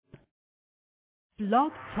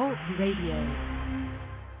BlogTalk Radio.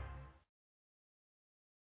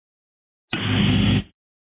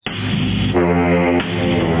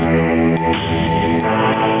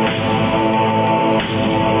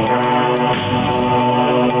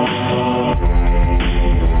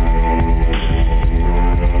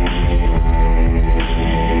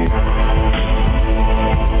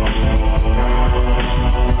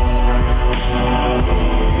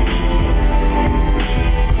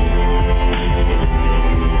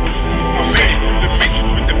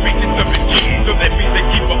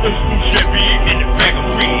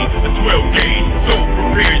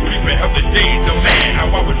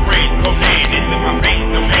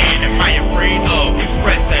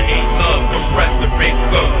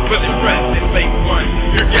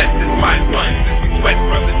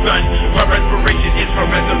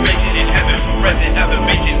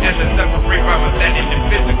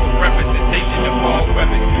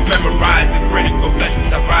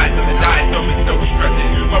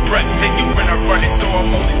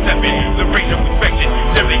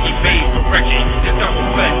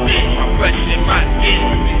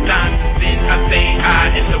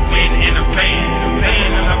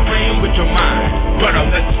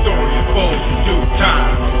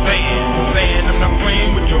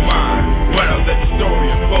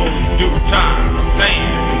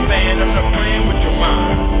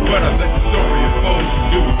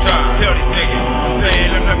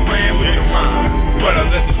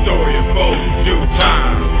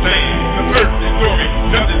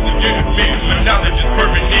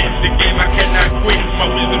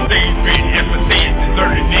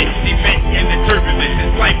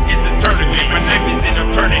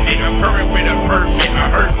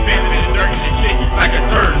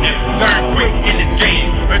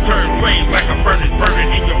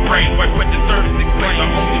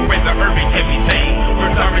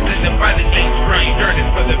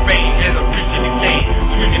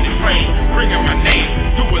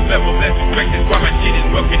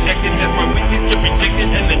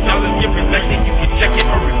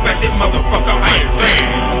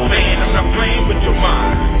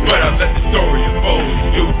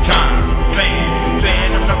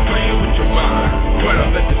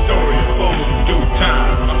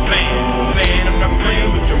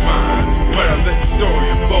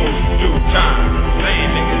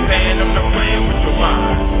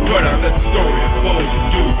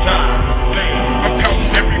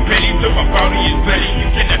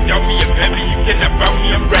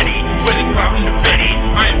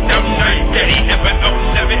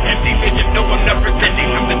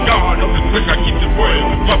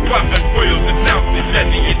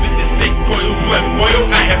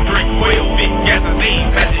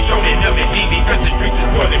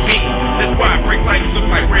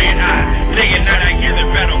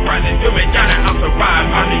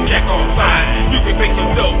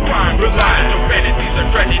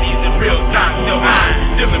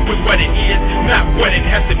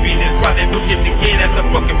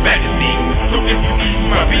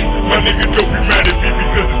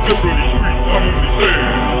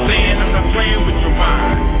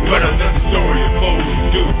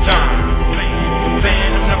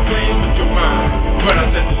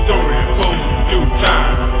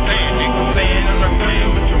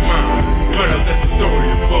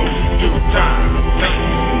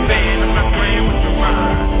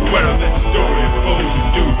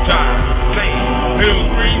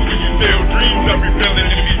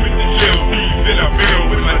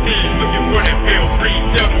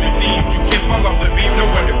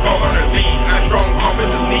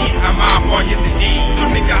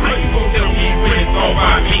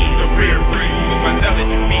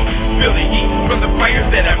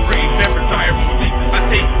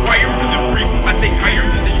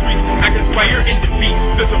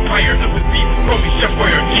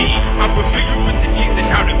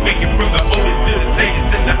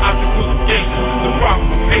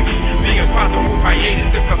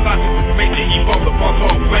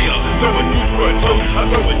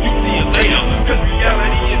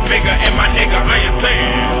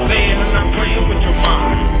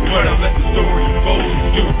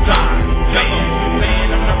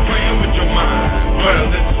 Saying I'm not playing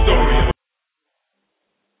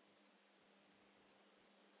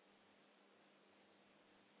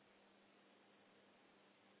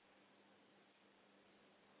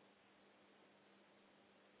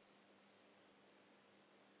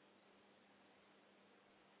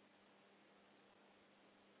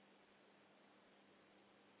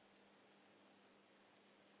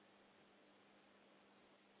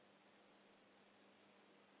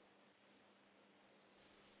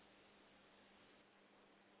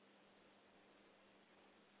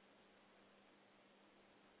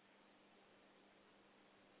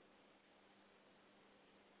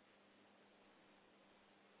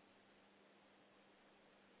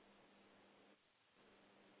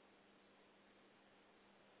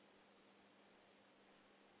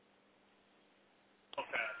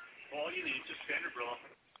all you need is a standard roll,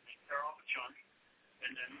 tear off a chunk,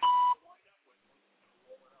 and then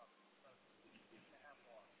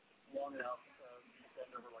long enough to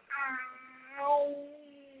bend over like a...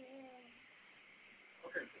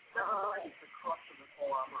 Okay, so that's the crux of this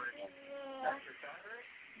whole operation. That's your battery.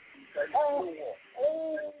 That's your fuel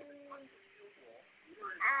wall.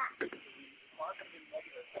 Positive and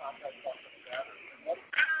negative contact off of the battery. And what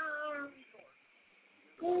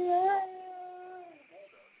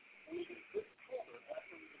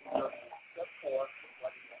step 4,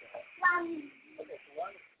 what you have. Okay, so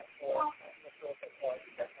one step 4, I'm going to fill up that part.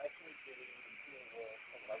 That's actually getting the fuel wall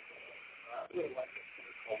electric. Fuel electric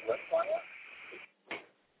is called wet fire.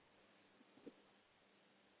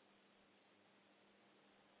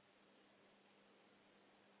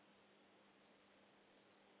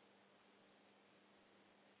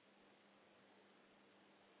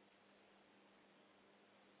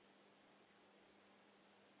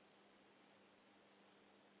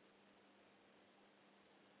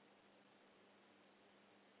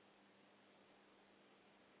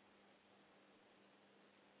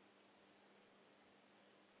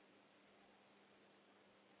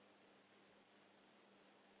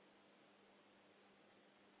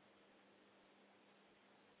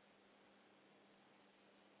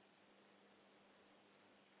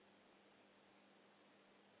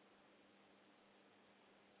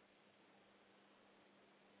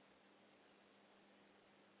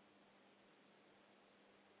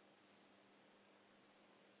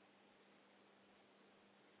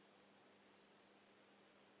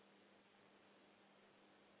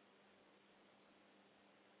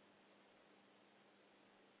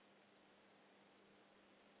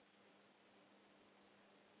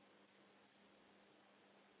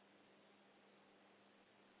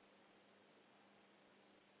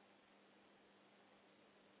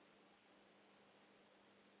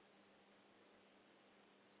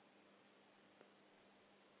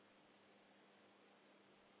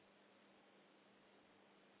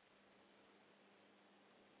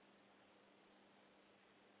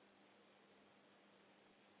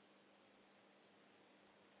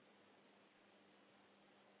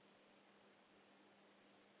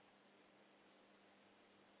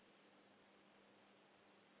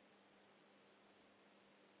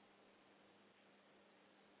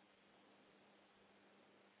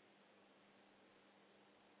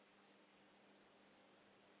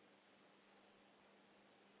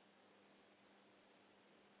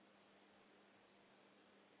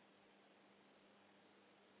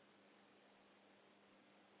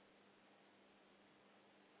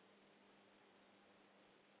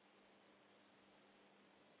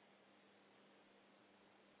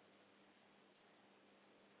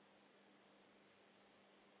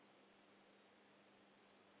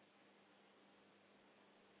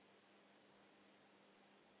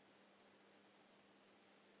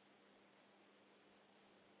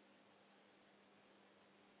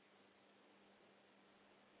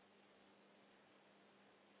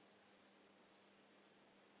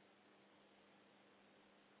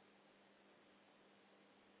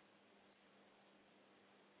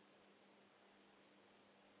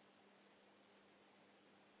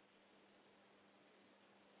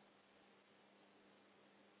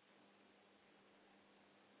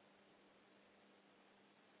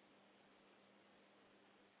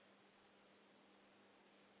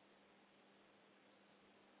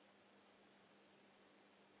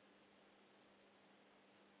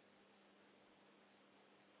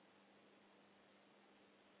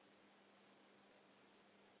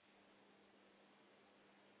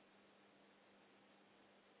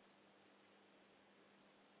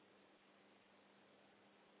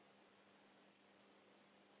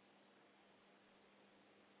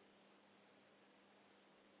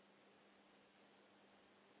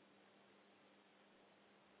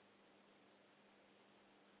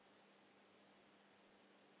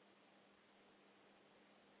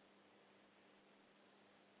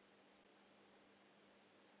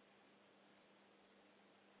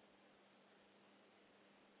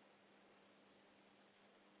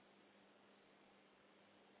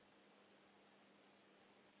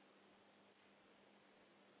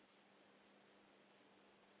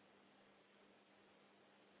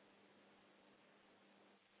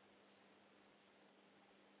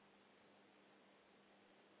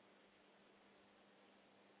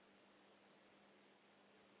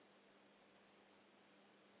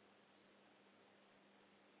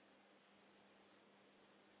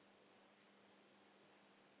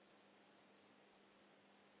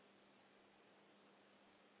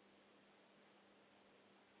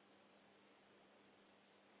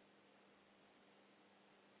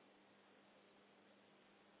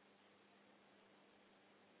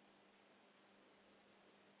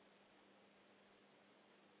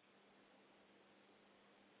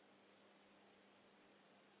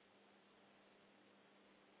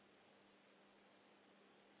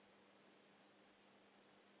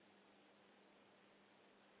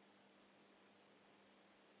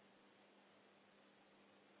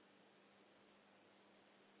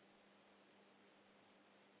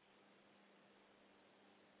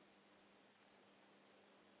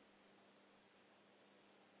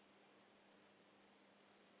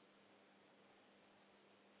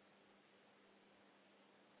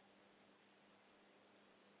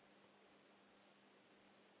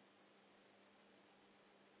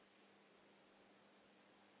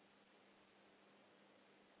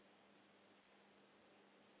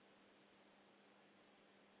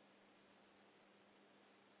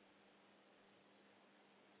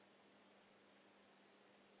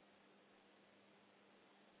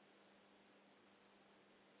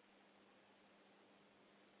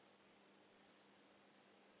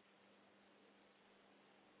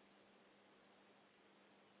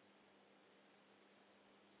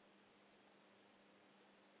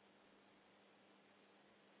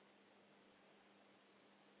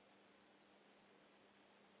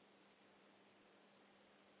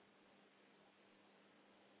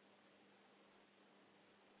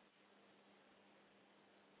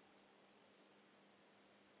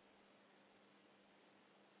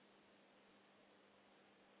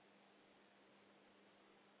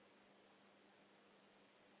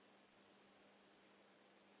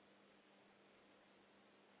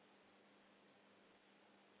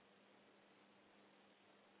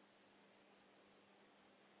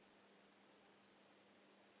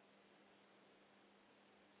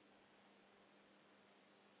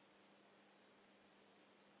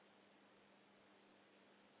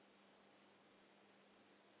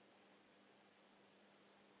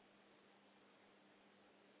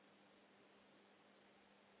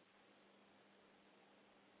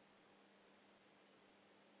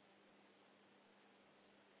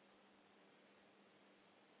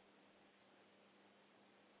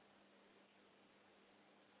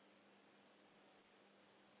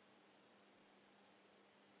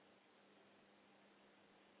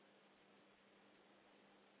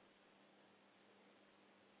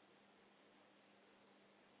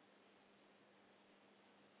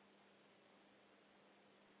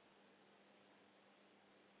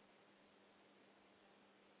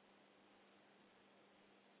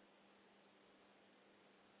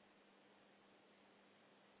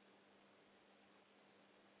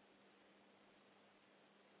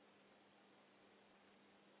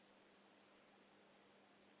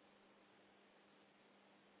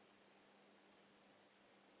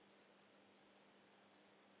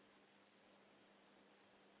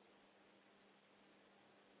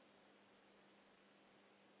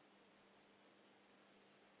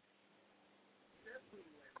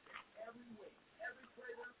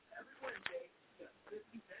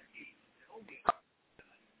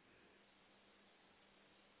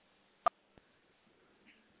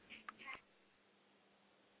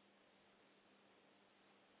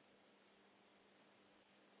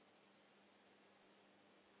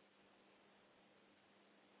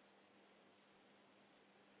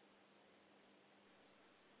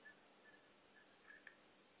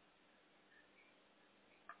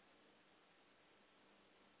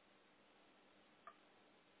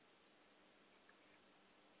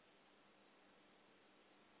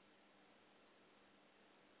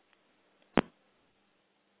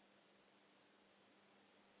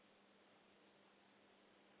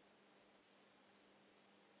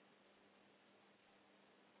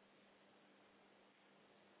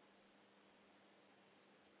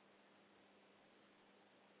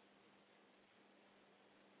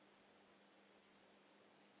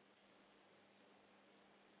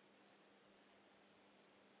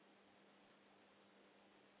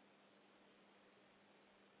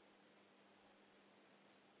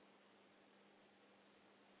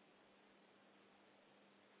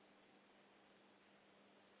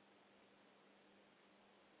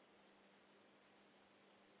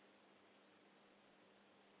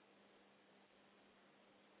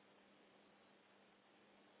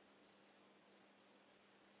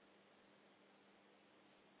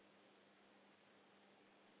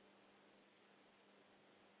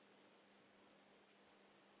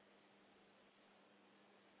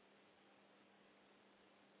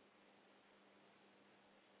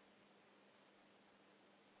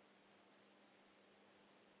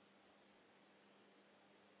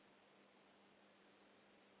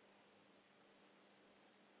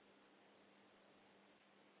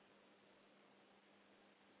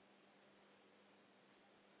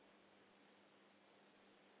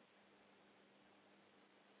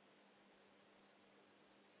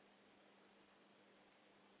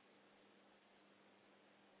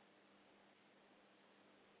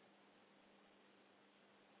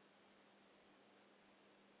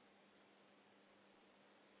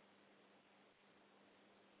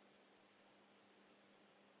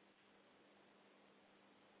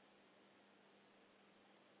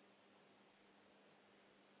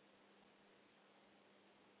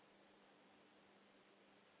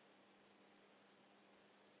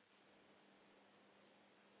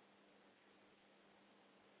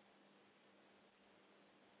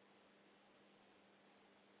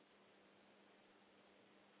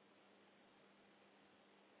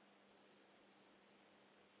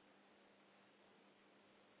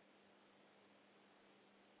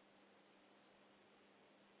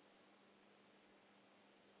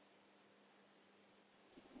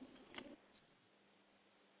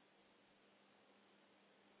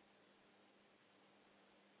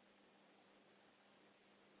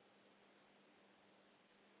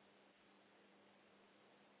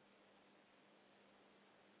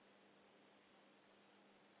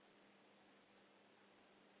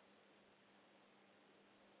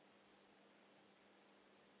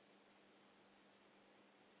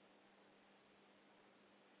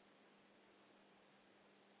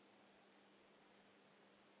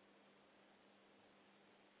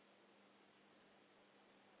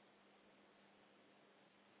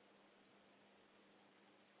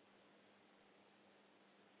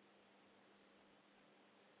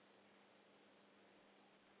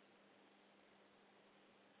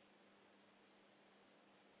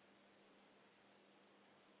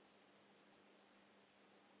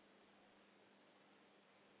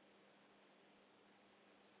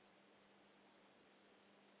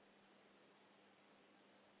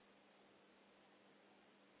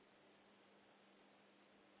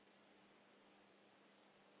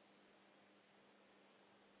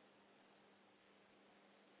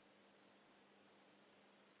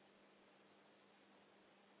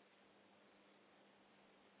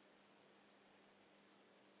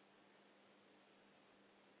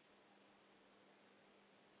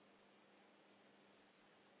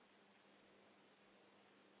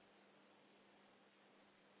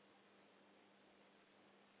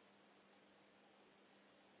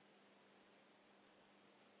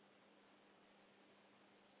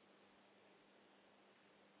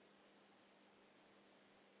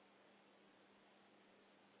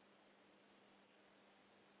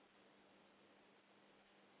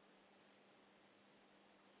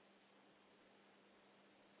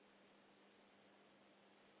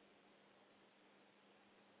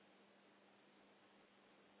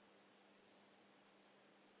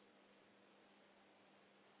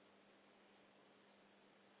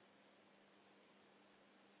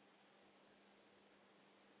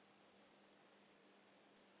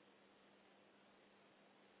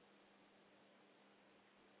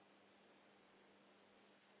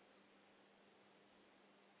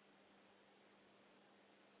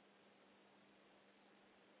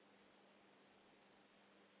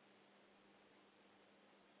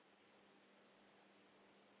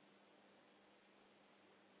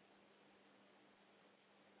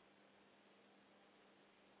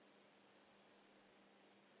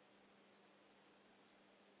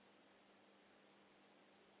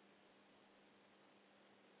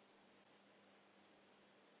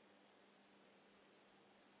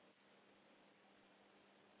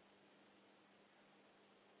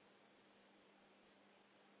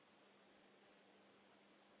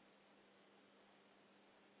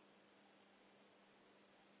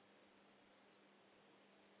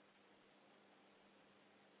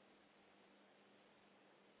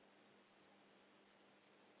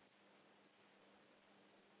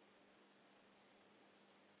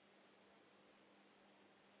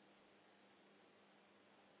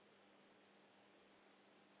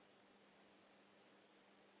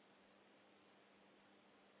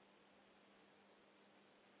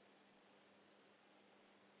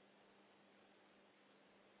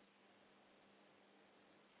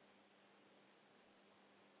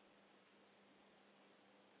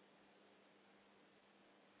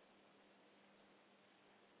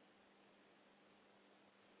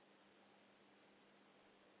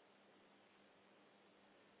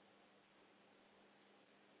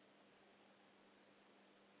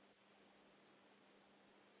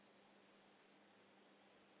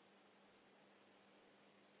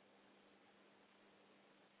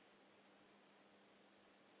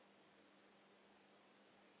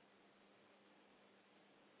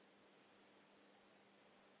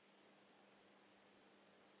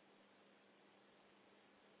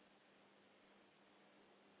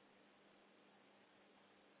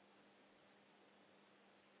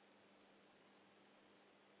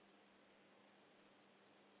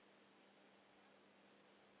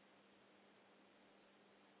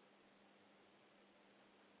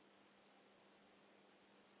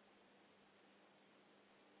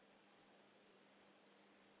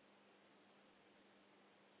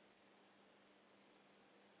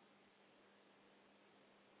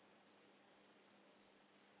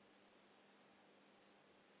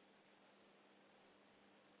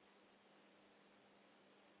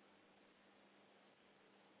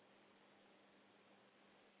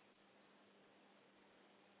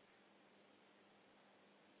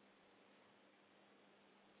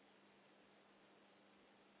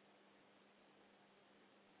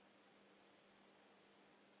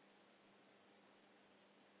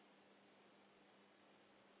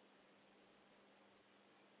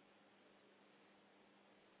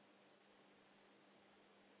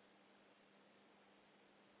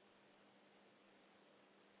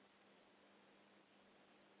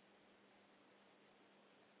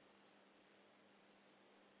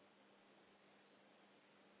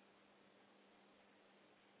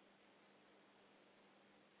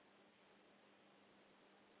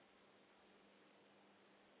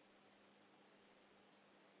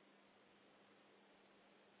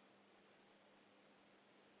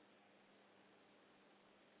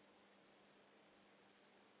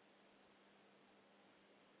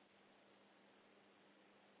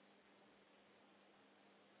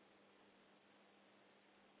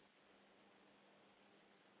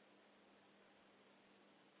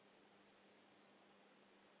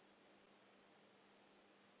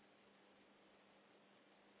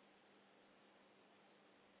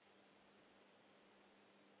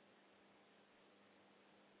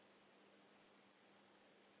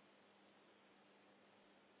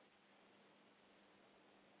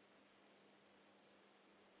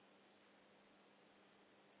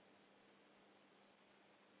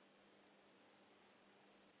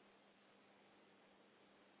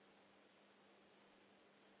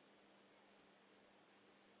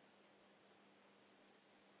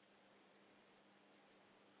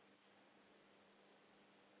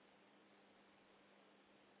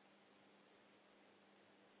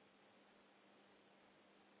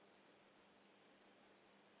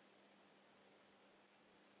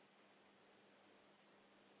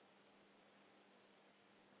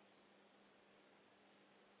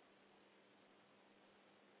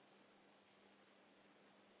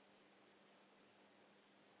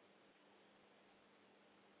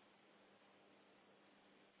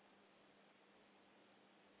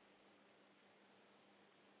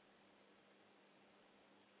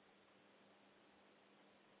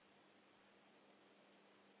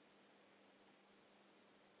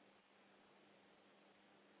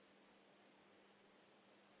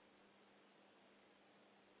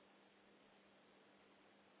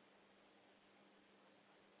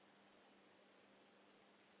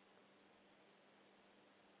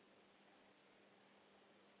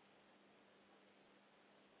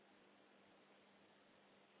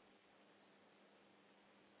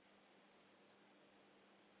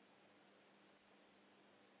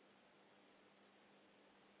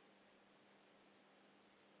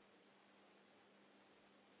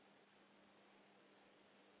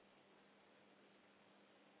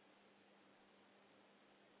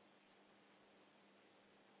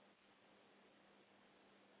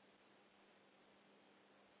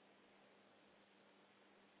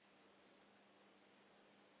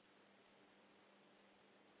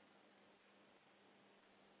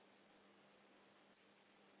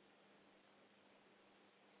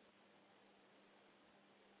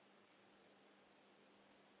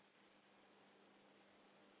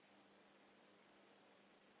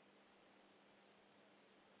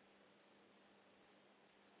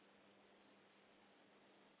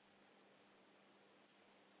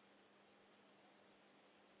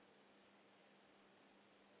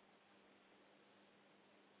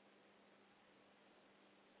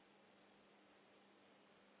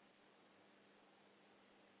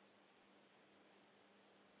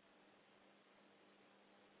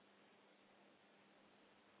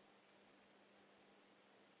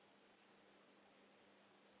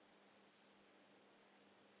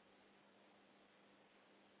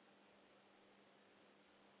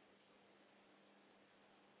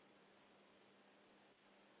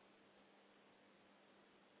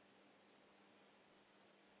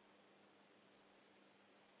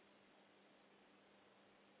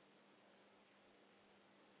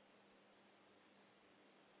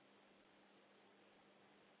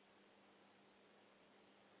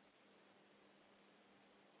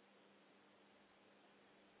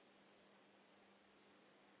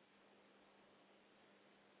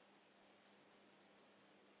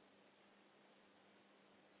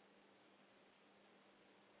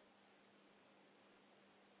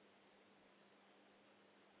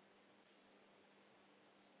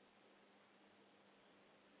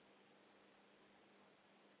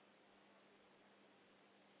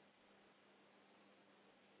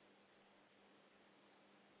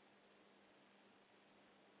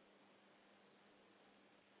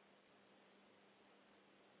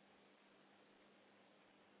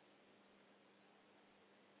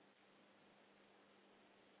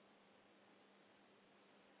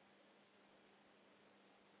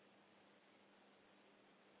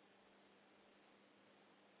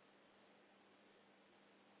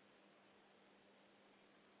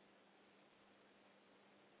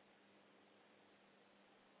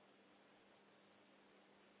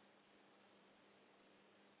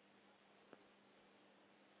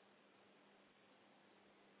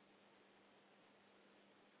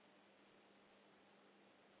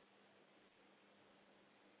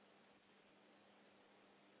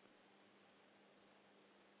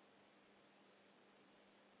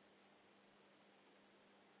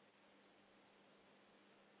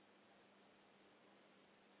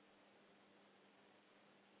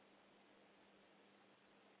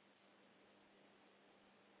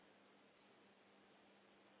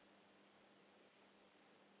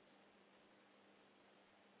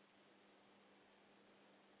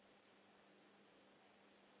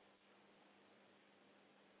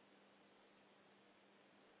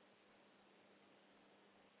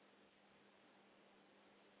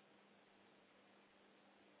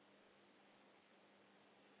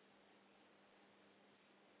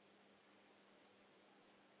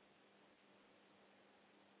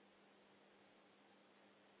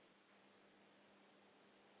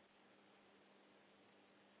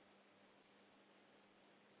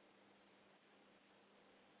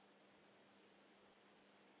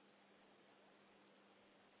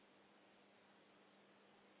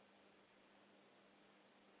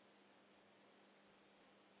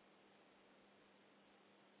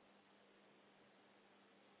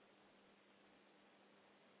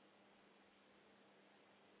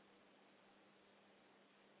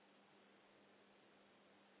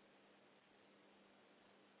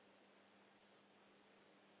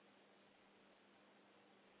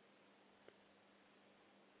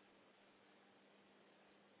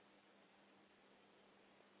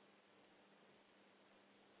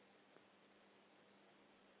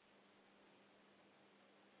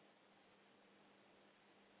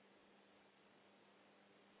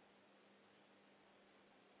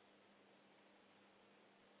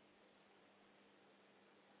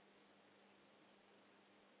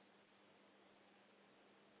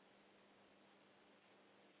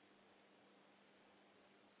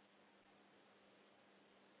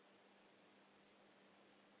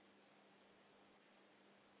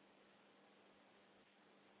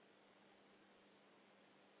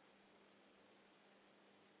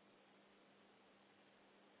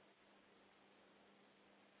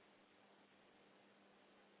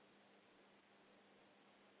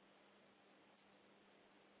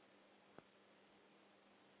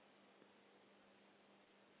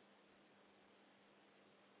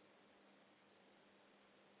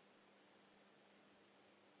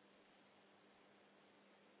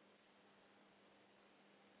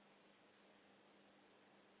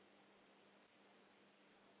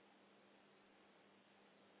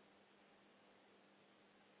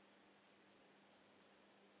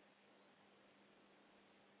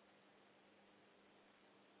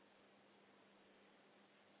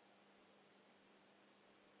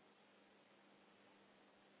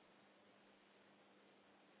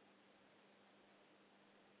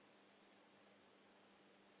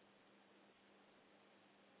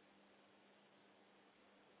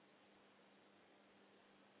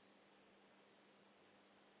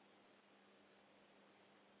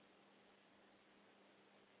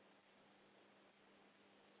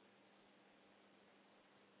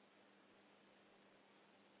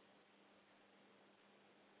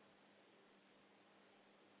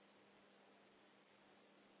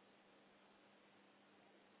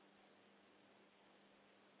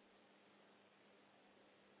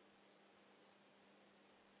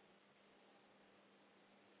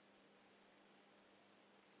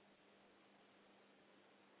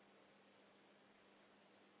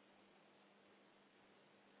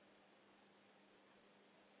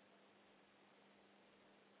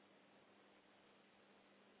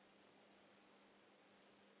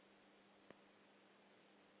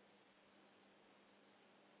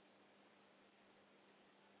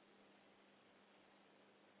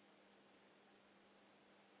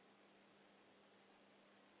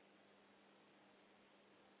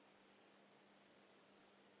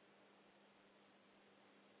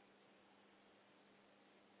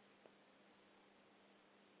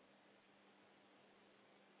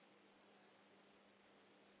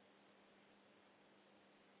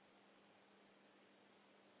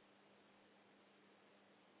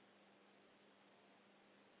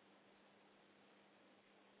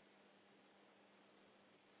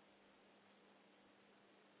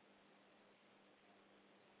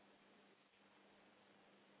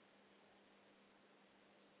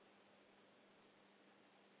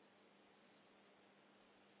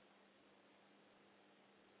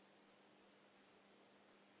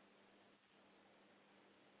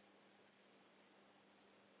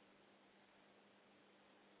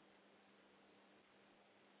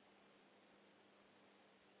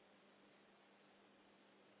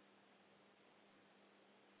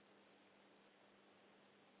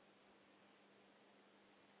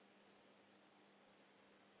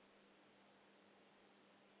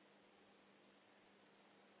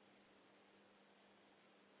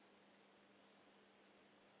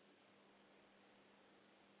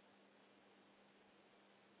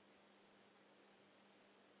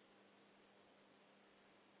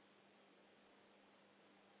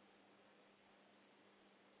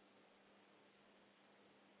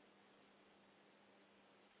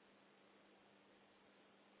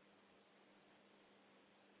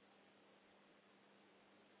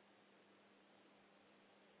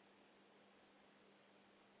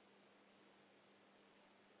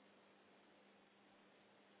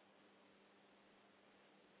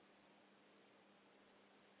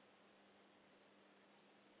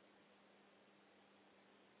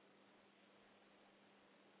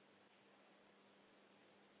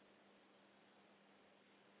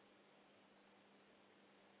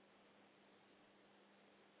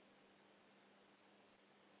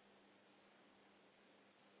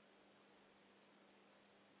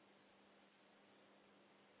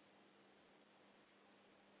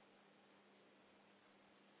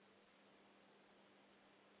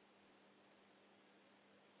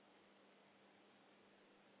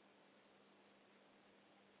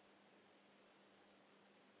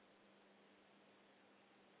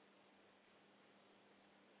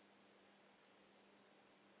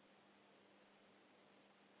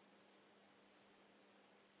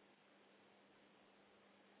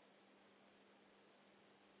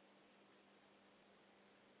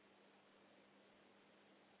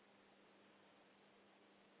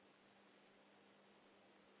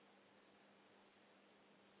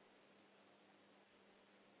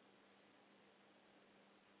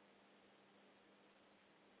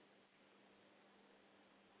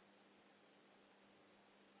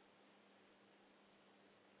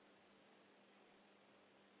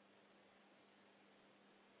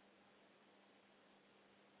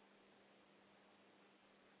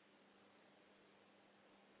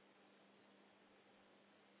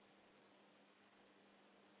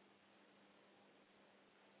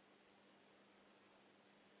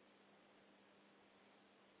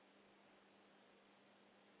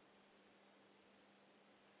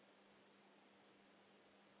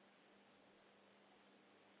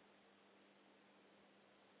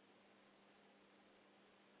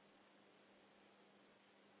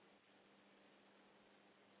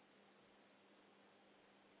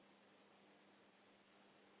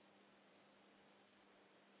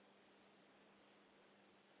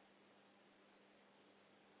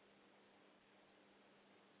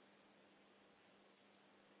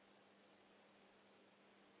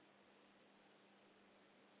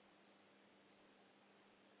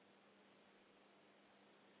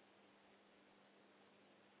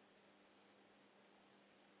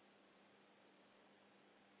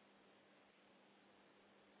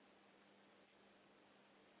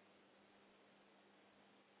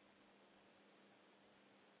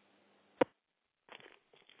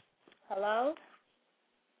 Hello?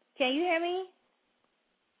 Can you hear me?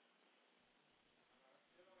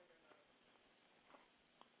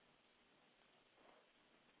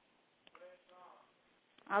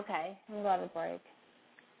 Okay, we'll go to break.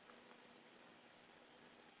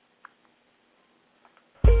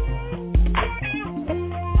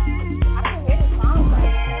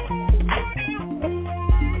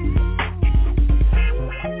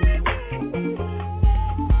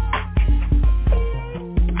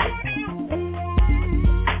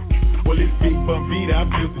 I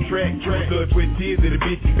built the track, blood, sweat, tears, and the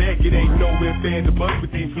bitch is back. It ain't nowhere fans to bust with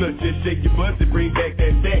these sluts. Just shake your butts and bring back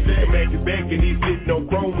that stack. The Mac is back and he's sitting on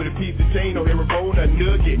chrome with a piece of chain on every bone, a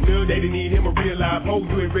nugget. They didn't need him a real live hoe.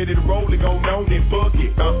 You ain't ready to roll it, go on, then fuck it.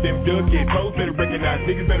 Bounce them duckets, hoes better recognize,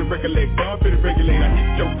 niggas better recollect. Bump better regulate, I hit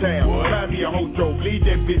your town. Find me a hoe trove, lead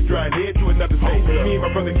that bitch dry and head to another state. Me and my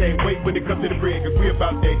brother can't wait when it comes to the bread, cause we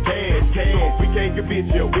about that cash, cash. We can't convince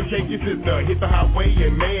you, we can't your sister. Hit the highway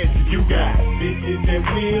and man, you got bitches that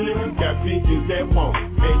will and you got bitches that won't.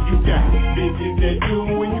 Man, you got bitches that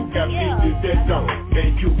do and you got bitches that don't.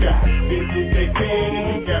 Man, you got bitches that can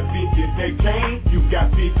and you got bitches that can't. You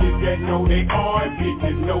got bitches that know they are and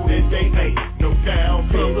bitches know that they ain't. No down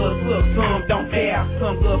pay. Some good fuck, some don't care.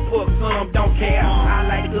 Some good fuck, some don't care. I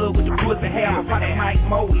like the good with the pussy hair. I probably might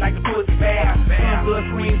mold like the pussy bear. Some good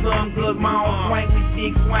scream, some good moan. Swing with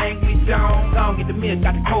dick, swing with John. Don't get the milk,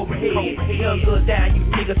 got the cobra head. Young good down, you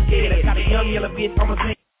niggas scared. Got a young yellow bitch on my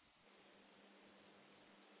thing.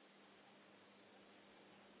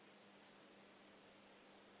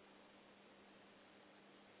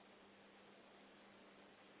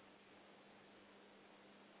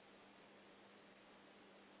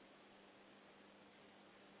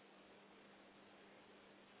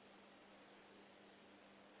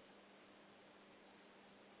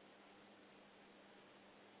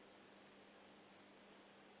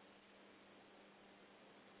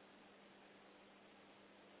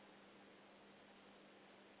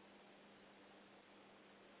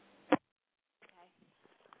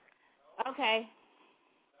 Okay.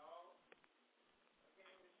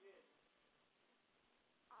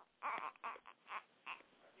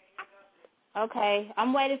 Okay,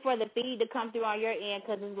 I'm waiting for the feed to come through on your end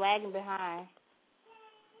because it's lagging behind.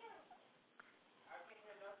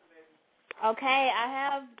 Okay, I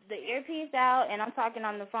have the earpiece out and I'm talking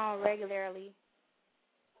on the phone regularly.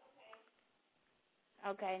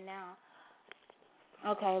 Okay, now.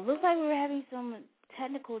 Okay, looks like we're having some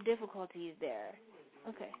technical difficulties there.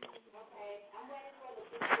 Okay.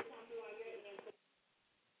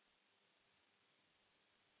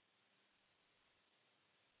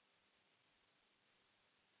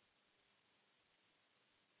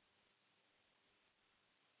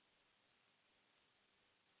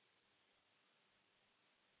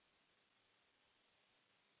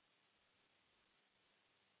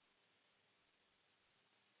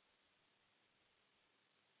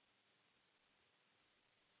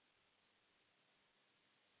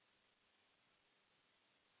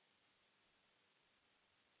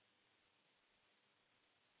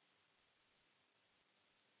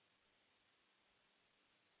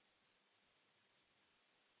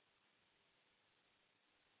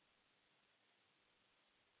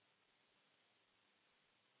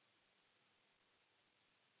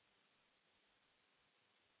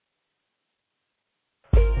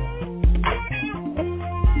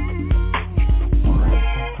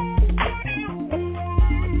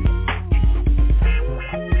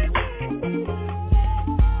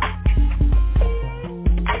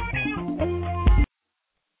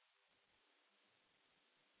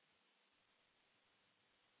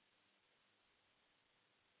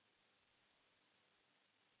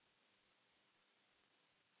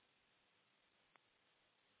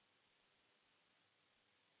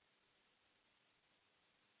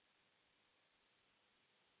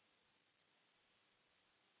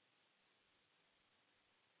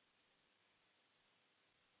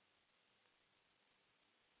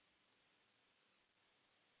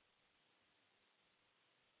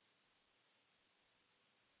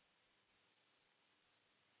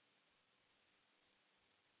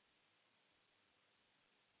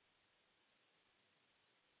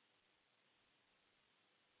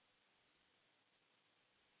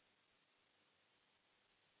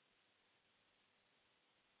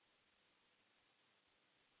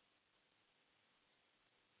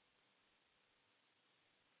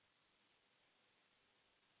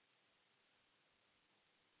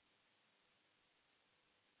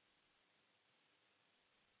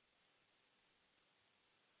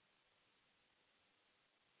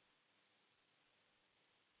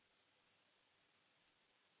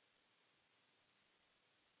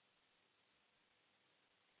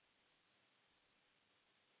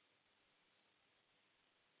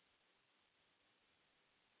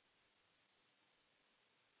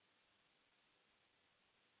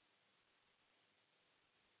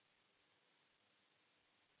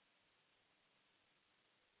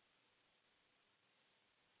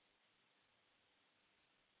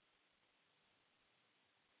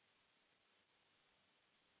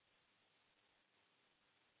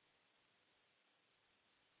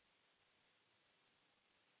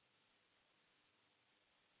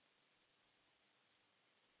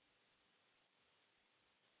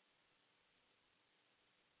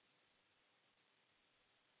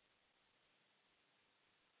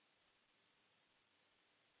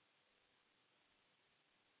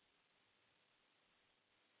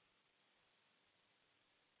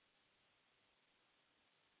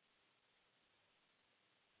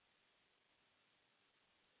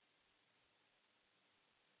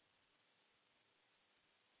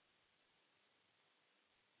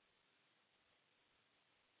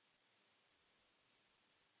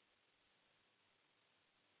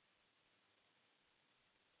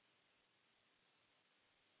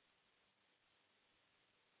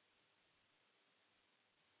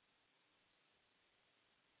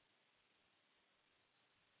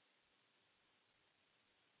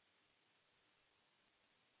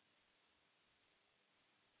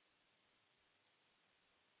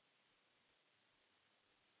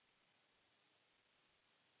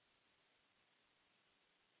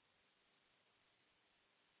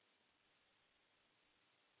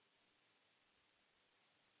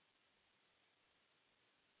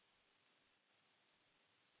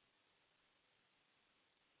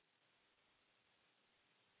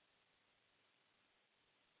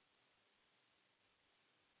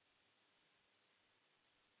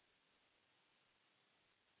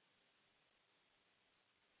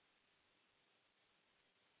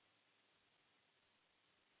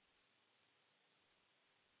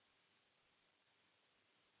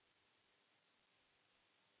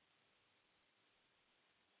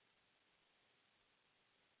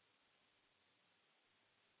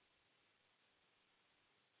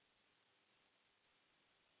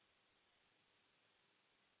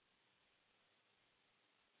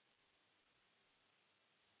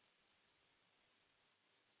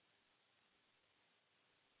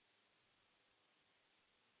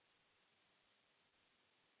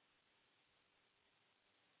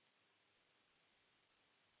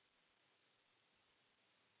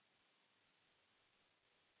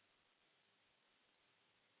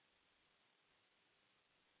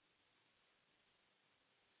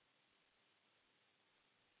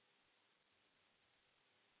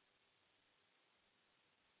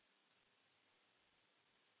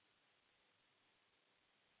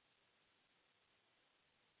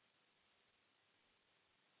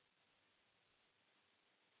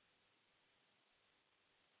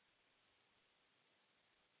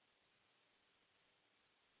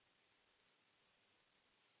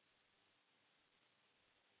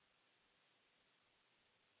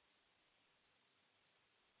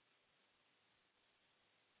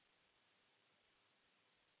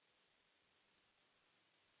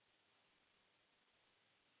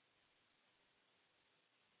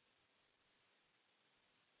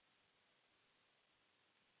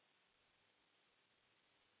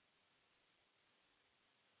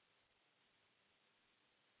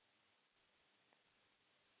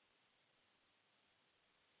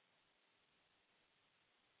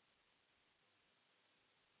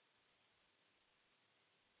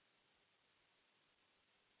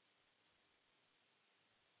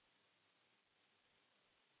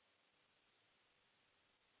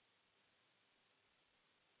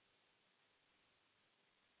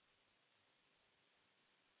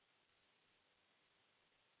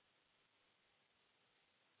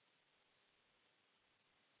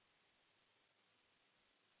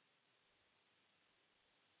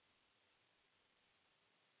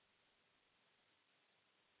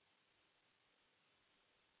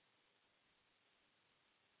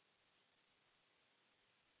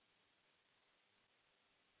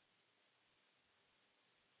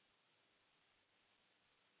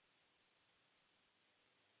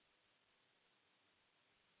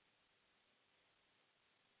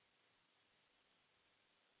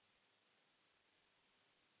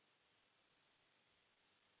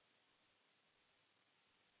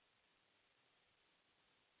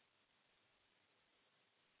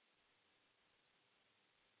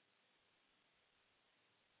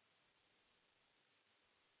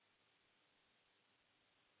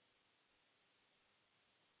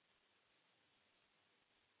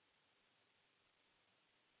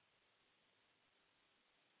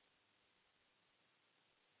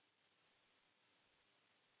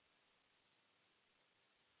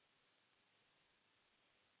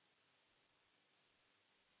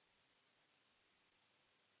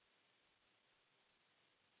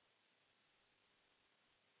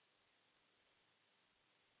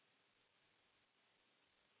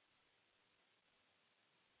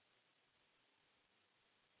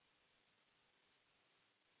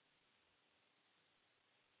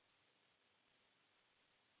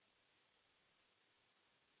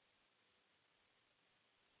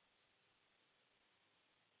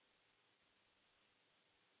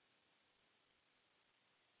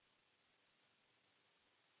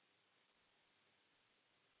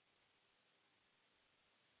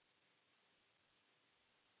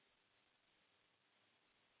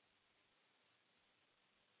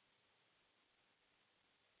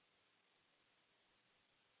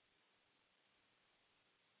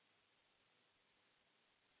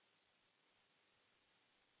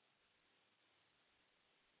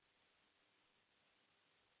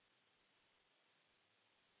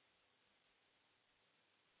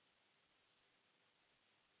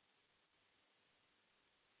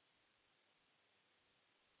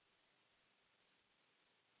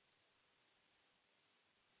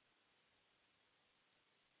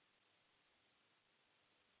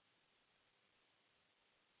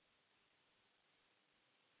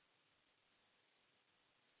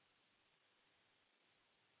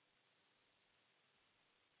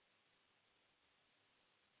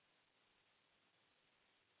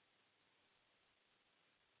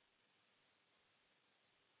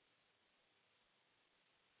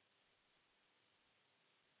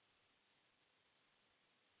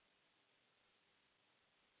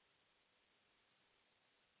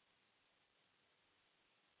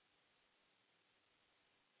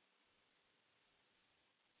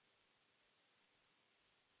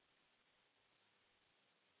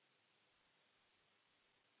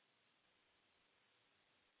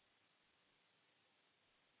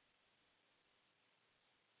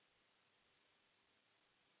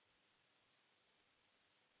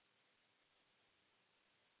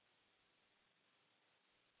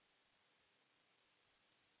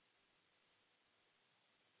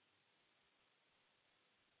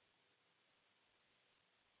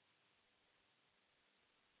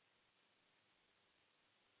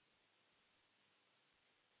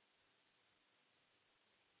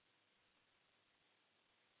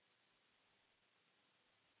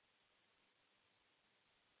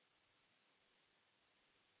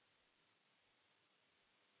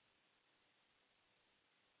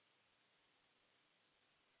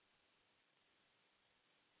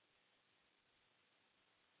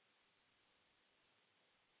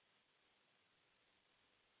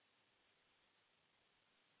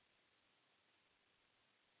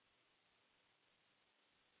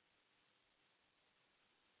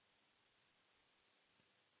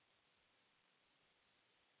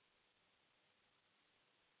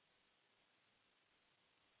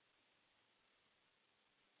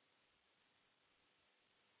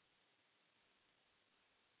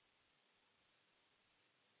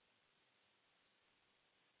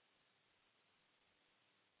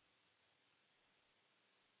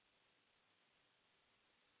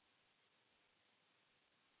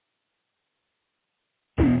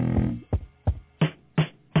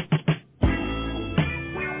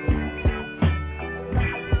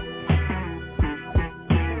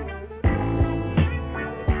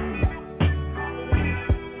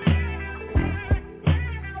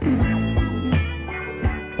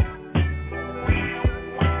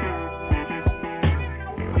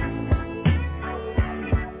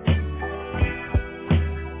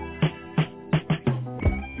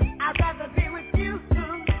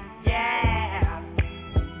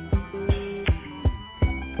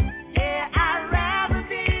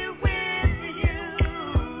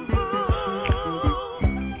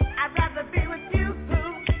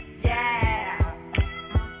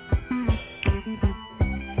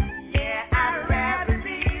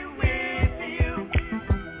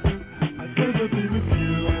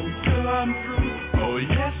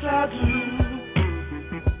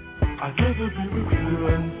 rather be with you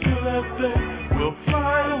until that day will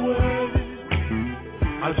fly away.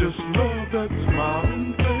 I just love that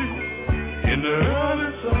smiling face in the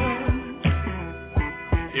early sun.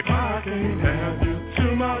 If I can't have you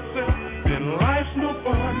to myself, then life's no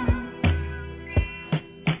fun.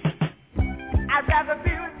 I'd rather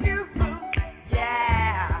be with you,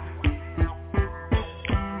 yeah.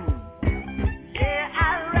 Yeah,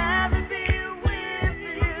 I'd rather be with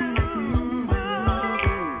you.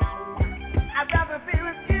 I'd rather be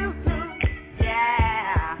with you,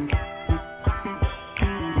 yeah.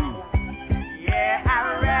 Yeah,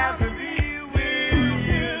 I'd rather be with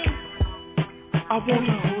you. I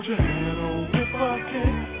wanna hold your hand, oh, if I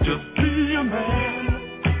can, just be a man.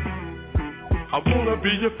 I wanna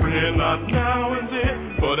be your friend, not now and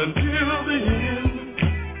then, but until the end.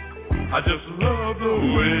 I just love the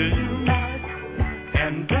way you act,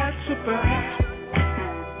 and that's a fact.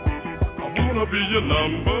 I wanna be your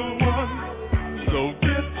number one, so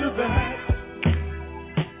get to that.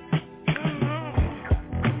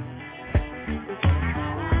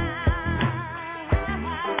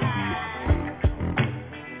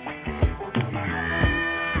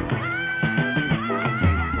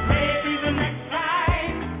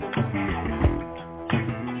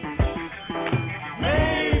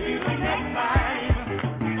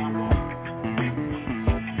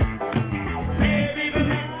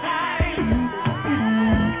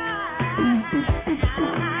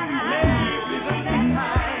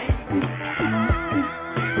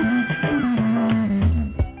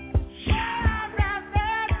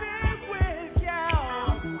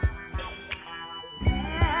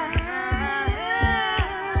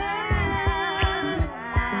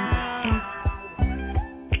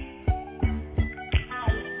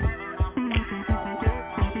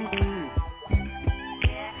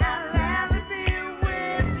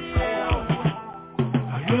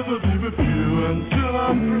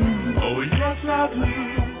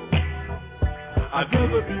 I'd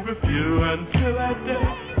rather be with you until that day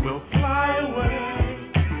will fly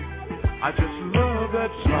away. I just love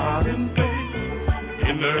that smiling face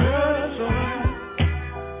in the early sun.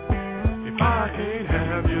 If I can't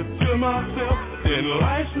have you to myself, then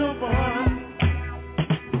life's no fun.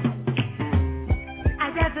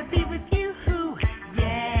 I'd rather be with you,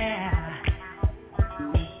 yeah.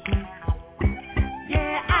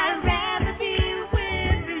 Yeah, I'd rather be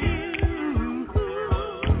with you.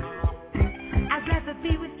 I'd rather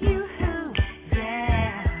be with you,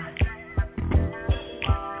 yeah.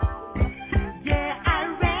 Yeah,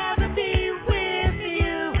 I'd rather be with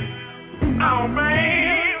you. Oh,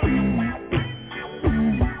 man.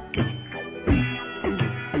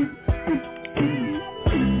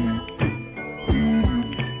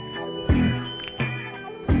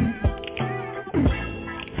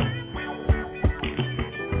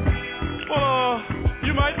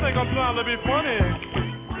 I'm trying to be funny,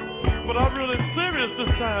 but I'm really serious this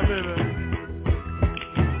time, baby.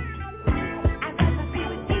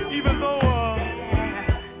 Even though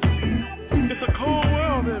it's a cold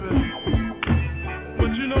world, baby,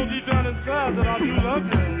 but you know deep down inside that I do love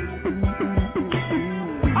you.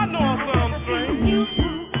 I know I sound strange,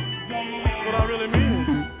 but I really mean it.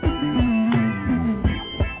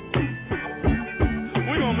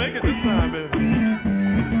 We're gonna make it this time, baby.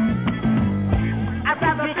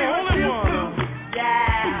 You're the only one.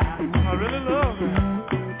 Yeah. I really love you.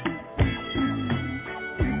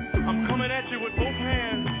 I'm coming at you with both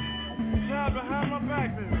hands tied behind my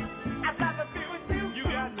back, baby. I'd rather be with you. You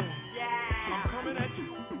got me.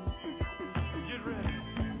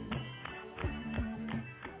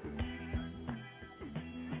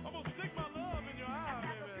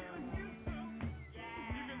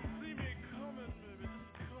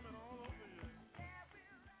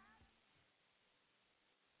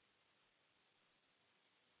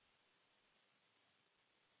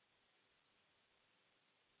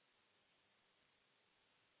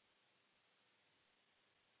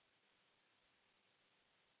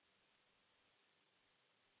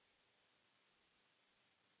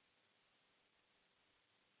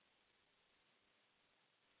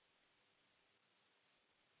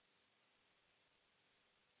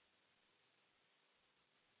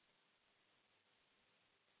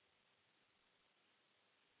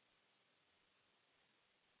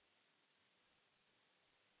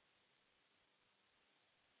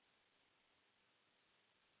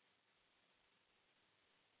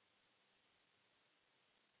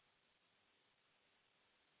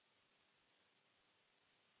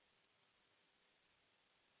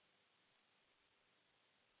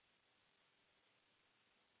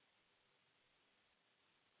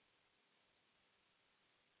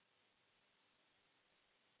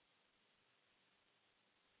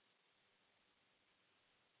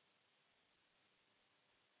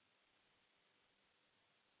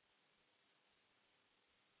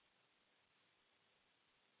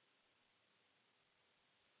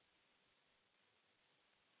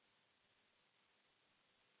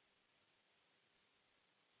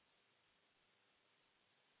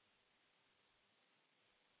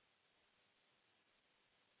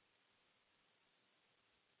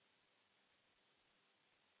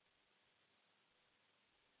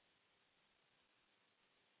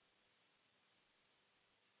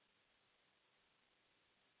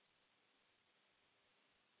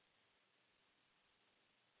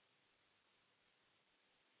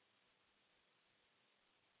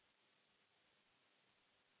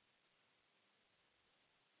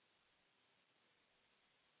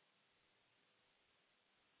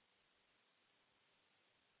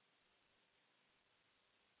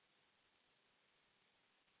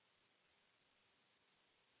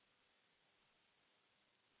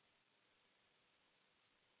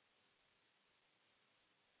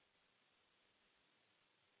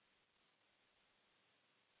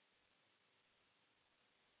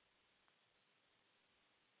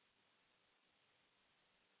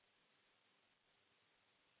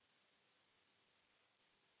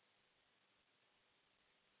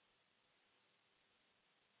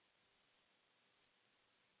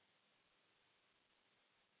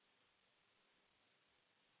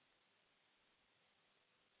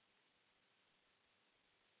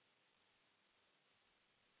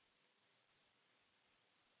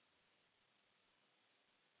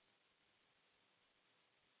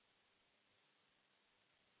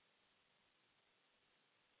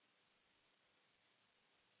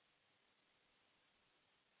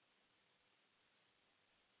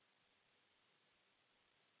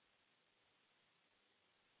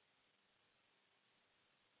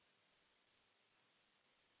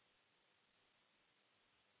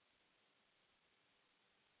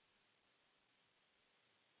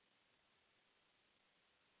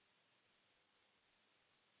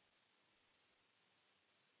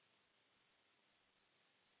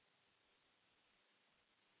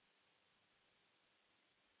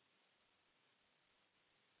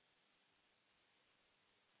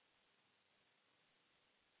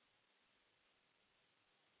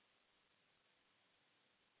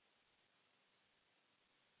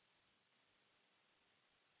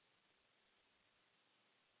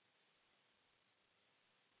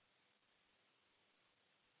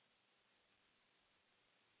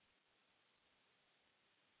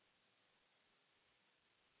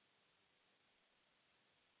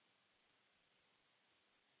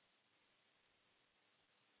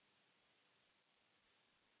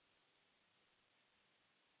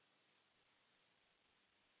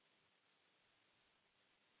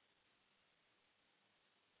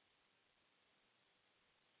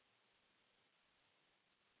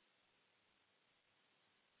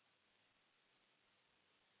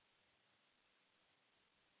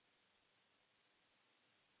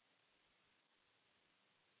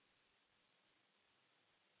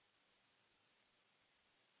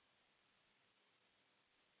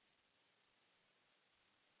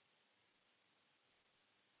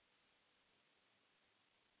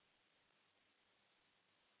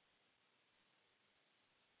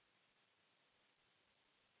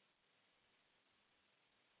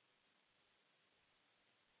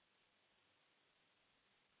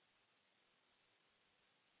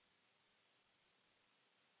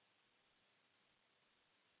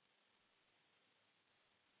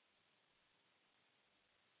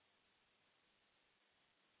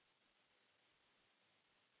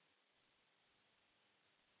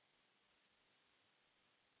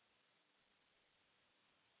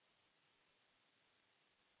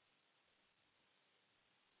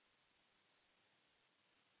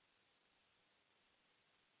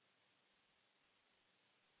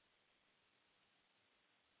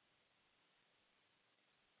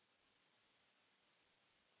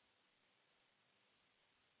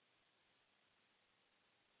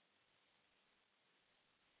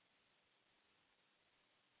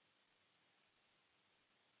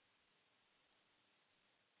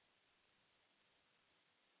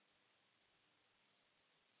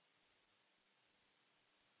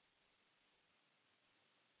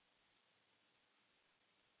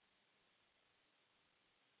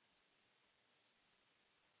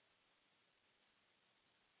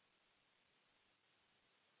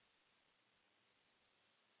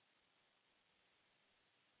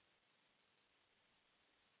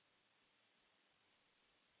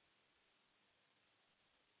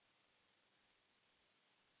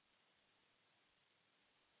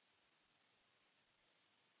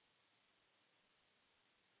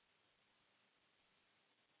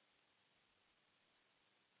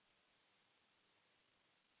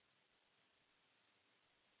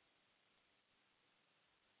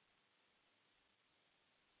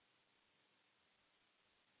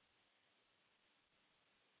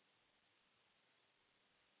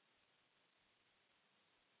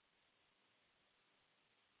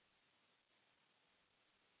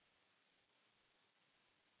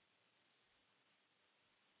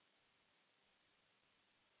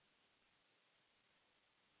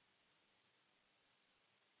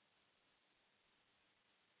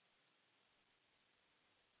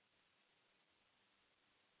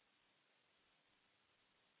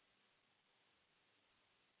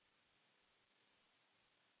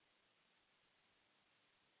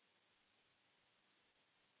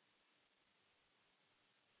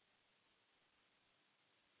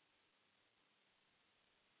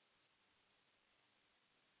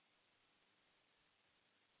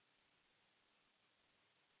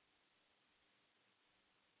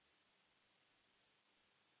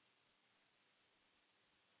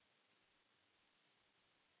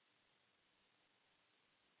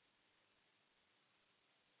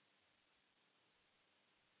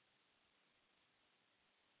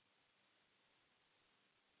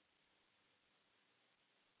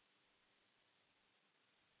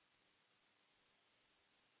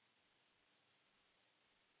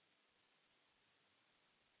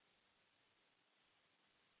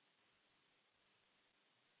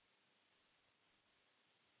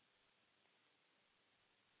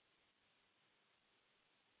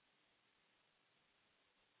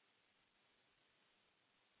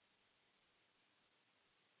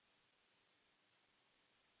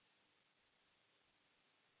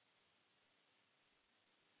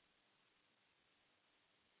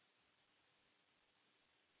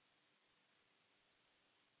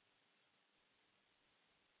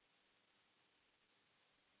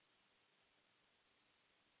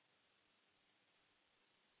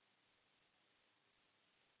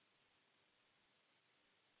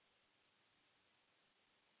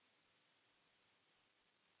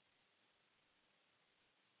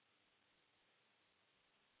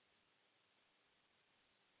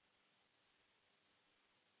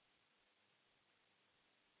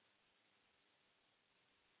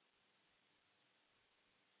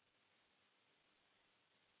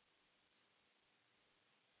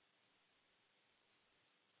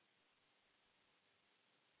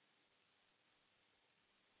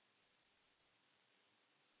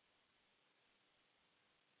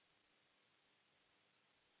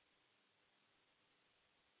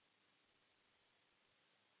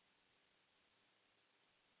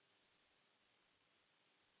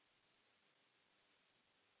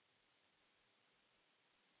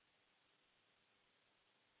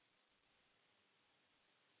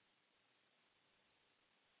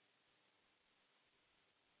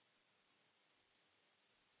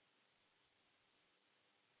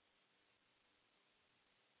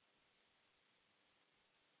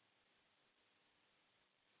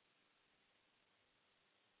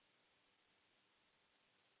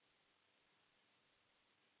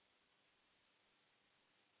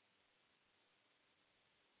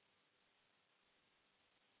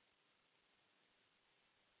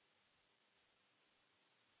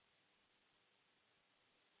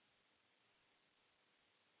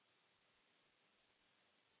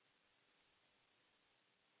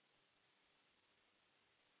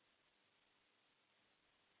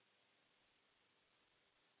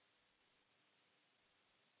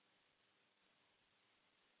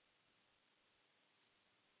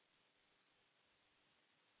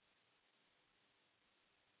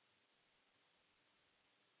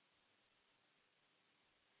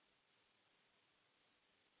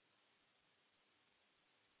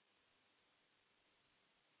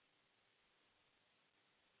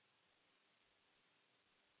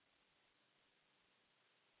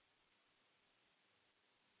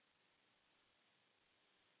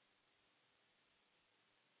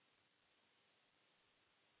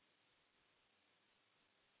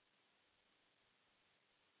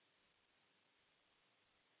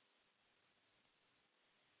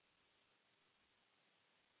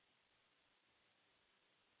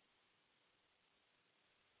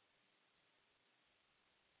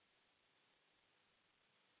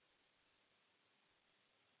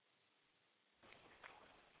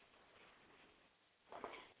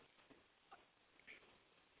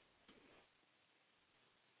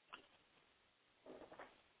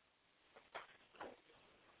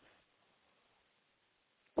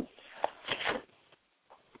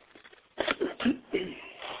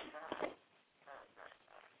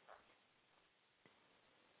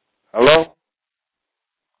 Hello?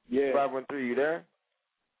 Yeah. 513, you there?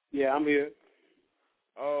 Yeah, I'm here.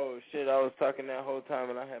 Oh, shit, I was talking that whole time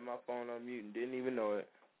and I had my phone on mute and didn't even know it.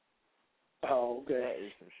 Oh, okay. That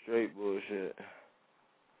is some straight bullshit.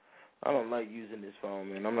 I don't like using this phone,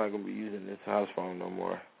 man. I'm not going to be using this house phone no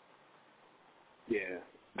more. Yeah.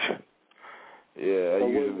 Yeah. So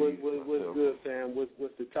what's good, fam?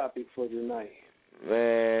 What's the topic for tonight?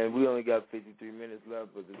 Man, we only got 53 minutes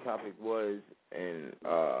left, but the topic was the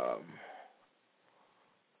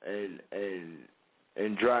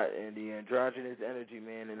androgynous energy,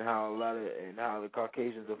 man, and how the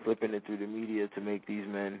Caucasians are flipping it through the media to make these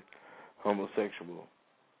men homosexual.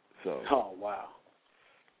 So. Oh wow.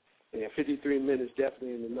 Yeah, 53 minutes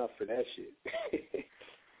definitely ain't enough for that shit.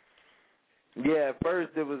 Yeah, at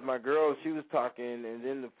first it was my girl. She was talking, and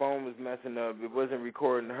then the phone was messing up. It wasn't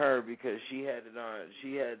recording her because she had it on.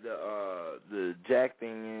 She had the jack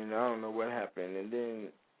thing in. I don't know what happened. And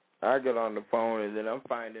then I got on the phone, and then I'm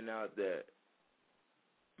finding out that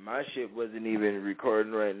my shit wasn't even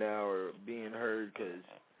recording right now or being heard because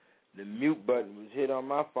the mute button was hit on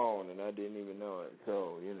my phone, and I didn't even know it.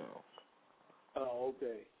 So, you know. Oh,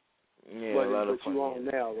 okay. Yeah, but a lot of you on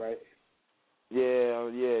now, right? Yeah,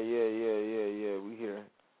 we here.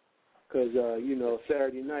 Because,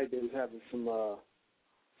 Saturday night they was having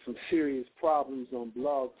some serious problems on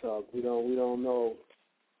BlogTalk. We don't know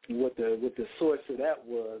what the source of that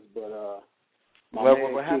was, but my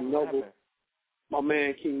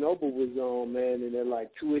man King Noble was on, man, and then like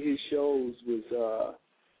two of his shows was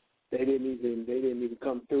they didn't even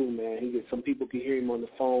come through, man. Some people could hear him on the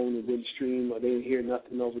phone and wouldn't stream, or they didn't hear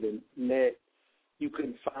nothing over the net. You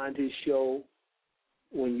couldn't find his show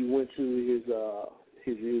when you went to his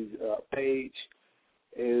page,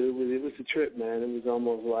 and it was a trip, man. It was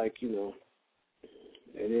almost like they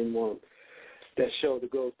didn't want that show to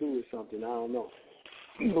go through or something. I don't know,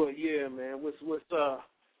 but yeah, man. What's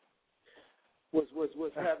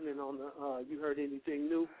happening on the? You heard anything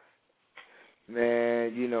new?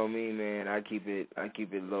 Man, you know me, man. I keep it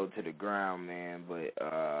low to the ground, man. But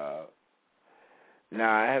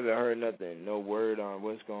I haven't heard nothing, no word on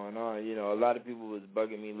what's going on. You know, a lot of people was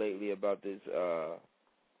bugging me lately about this.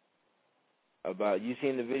 About you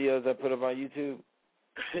seen the videos I put up on YouTube?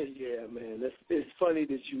 Yeah, man. It's funny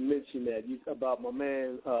that you mentioned that about my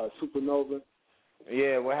man Supernova.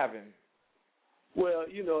 Yeah, what happened? Well,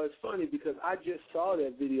 it's funny because I just saw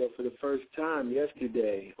that video for the first time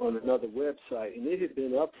yesterday on another website, and it had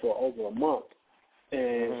been up for over a month.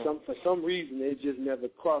 And for some reason, it just never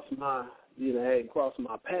crossed my, hadn't crossed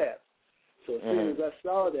my path. So as soon as I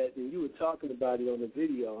saw that, then you were talking about it on the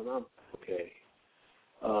video, and I'm okay.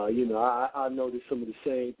 I noticed some of the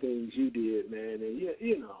same things you did, man.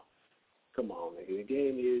 And come on, nigga, the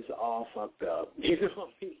game is all fucked up. You know what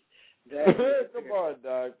I mean? Come on,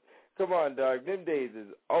 dog. Come on, dog. Them days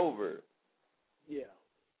is over. Yeah.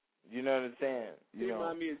 You know what I'm saying? You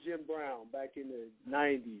remind me of Jim Brown back in the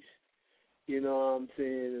 90s. You know what I'm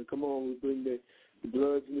saying? Come on, we bring the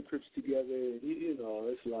Bloods and the Crips together.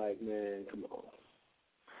 It's like, man, come on.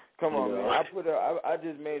 Come on, man. I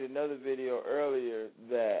just made another video earlier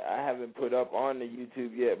that I haven't put up on the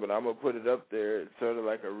YouTube yet, but I'm going to put it up there sort of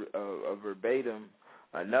like a verbatim,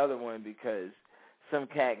 another one, because some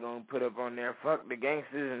cat going to put up on there, fuck the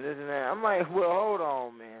gangsters and this and that. I'm like, well, hold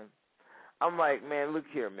on, man. I'm like, man, look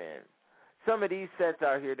here, man. Some of these sets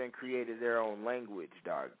out here done created their own language,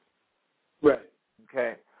 dog. Right.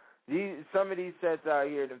 Okay? Some of these sets out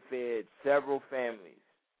here done fed several families.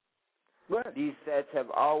 Right. These sets have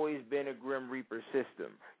always been a Grim Reaper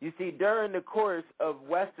system. You see, during the course of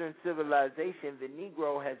Western civilization, the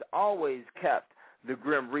Negro has always kept the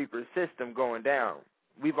Grim Reaper system going down.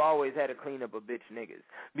 We've always had to clean up a bitch niggas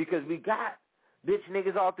because we got bitch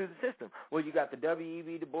niggas all through the system. Well, you got the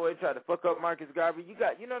W.E.B. Du Bois try to fuck up Marcus Garvey. You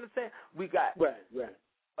got, you know what I'm saying? We got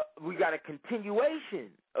we got a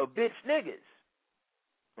continuation of bitch niggas.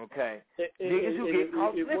 Okay, niggas who get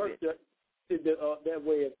caught slipping. It worked that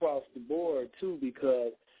way across the board too,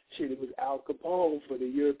 because it was Al Capone for the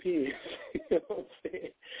Europeans, you know what I'm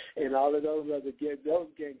saying? And all of those other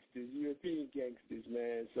gangsters, European gangsters,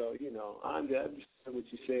 man. So, I understand what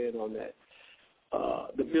you're saying on that.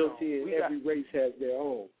 The built-in, every race has their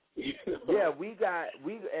own. Yeah,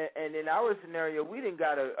 and in our scenario, we didn't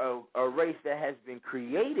got a race that has been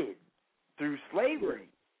created through slavery.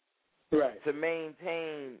 Right. To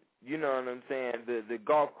maintain, you know what I'm saying, the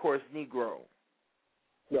golf course Negro.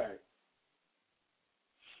 Right.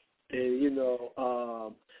 And,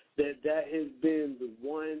 that has been the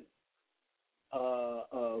one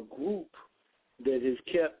group that has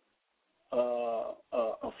kept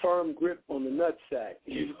a firm grip on the nutsack.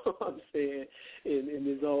 You know what I'm saying? In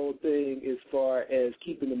this whole thing, as far as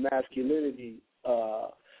keeping the masculinity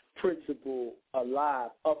principle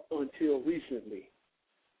alive up until recently.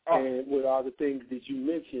 And with all the things that you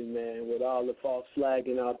mentioned, man, with all the false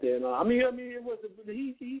flagging out there, and all, I mean, it was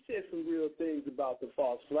he said some real things about the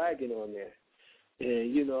false flagging on there,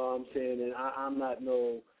 and you know what I'm saying. And I'm not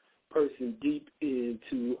no person deep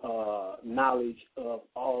into knowledge of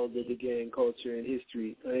all of the gang culture and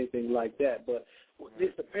history or anything like that, but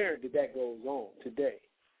it's apparent that goes on today,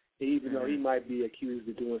 even though he might be accused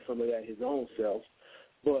of doing some of that his own self,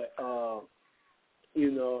 but you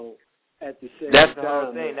know. At the same That's the time,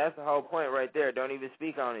 whole thing. That's the whole point right there. Don't even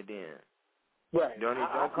speak on it then. Right. Don't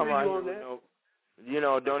come on here with no, you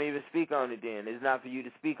know, don't even speak on it then. It's not for you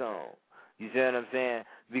to speak on. You see what I'm saying?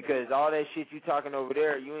 Because all that shit you talking over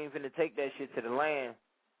there, you ain't finna take that shit to the land.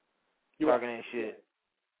 Talking that shit.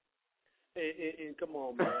 And come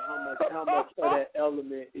on, man. How much of that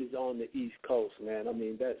element is on the East Coast, man? I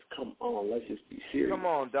mean, come on. Let's just be serious. Come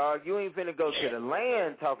on, dog. You ain't finna go to the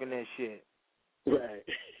land talking that shit. Right.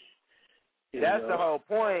 That's the whole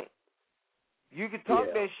point. You can talk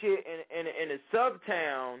that shit in a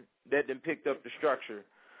sub-town that then picked up the structure.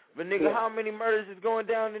 But, nigga, how many murders is going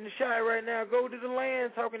down in the Chi right now? Go to the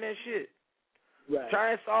land talking that shit. Right.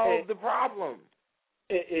 Try and solve the problem.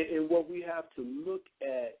 And what we have to look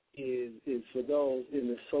at is for those in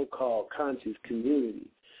the so-called conscious community,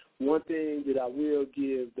 one thing that I will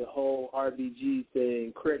give the whole RBG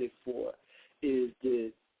thing credit for is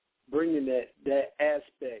that bringing that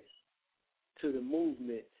aspect to the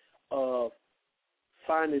movement of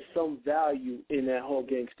finding some value in that whole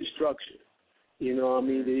gangster structure. You know what I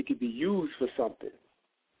mean? That it could be used for something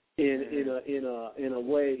in a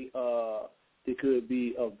way that could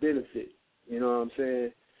be of benefit. You know what I'm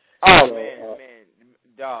saying? Oh, so,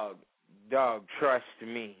 man, dog, trust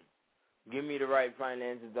me. Give me the right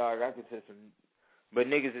finances, dog. I could say some. But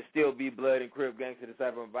niggas will still be blood and crib gangster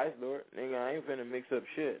disciple and vice lord. Nigga, I ain't finna mix up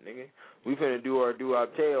shit, nigga. We finna do our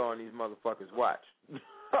tail on these motherfuckers. Watch.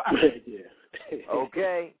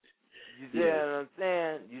 Okay? You see what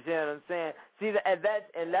I'm saying? See,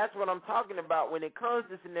 that's what I'm talking about when it comes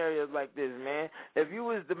to scenarios like this, man. If you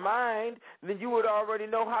was the mind, then you would already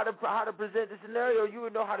know how to present the scenario. You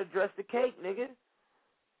would know how to dress the cake, nigga.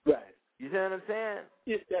 Right. You see what I'm saying?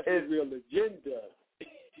 If that's the real agenda.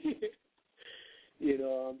 You know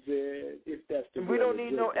what I'm saying? If that's the we don't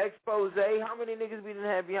need no expose. How many niggas we didn't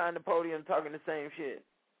have behind the podium talking the same shit?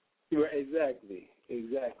 Right, exactly.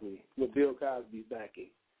 With Bill Cosby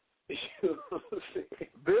backing. You know what I'm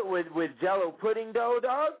saying? With Jello pudding though,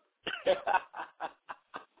 dog?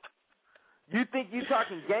 You think you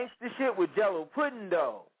talking gangster shit with Jello pudding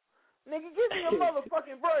though? Nigga, give me a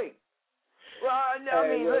motherfucking break. Well, I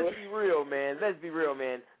mean, let's be real,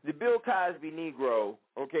 man. The Bill Cosby Negro,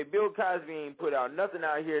 okay, Bill Cosby ain't put out nothing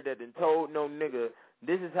out here that done told no nigga,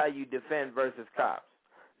 this is how you defend versus cops.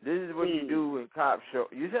 This is what you do in cop show.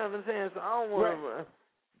 You see what I'm saying? So I don't want to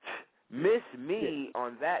miss me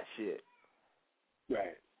on that shit.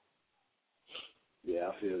 Right. Yeah,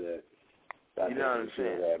 I feel that. You know what I'm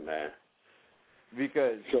saying? That, man.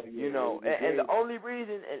 Because, you know, and the only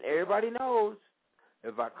reason, and everybody knows,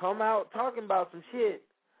 if I come out talking about some shit,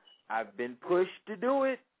 I've been pushed to do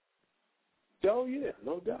it. Oh, yeah,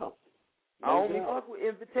 no doubt. I only fuck with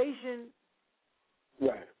invitation.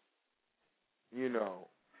 Right. You know.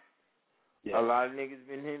 Yeah. A lot of niggas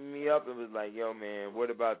been hitting me up and was like, yo, man, what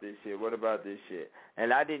about this shit?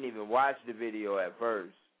 And I didn't even watch the video at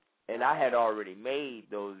first. And I had already made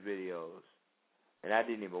those videos. And I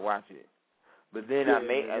didn't even watch it. But then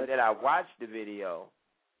I watched the video.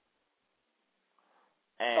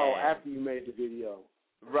 And after you made the video.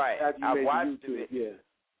 Right. I watched the video.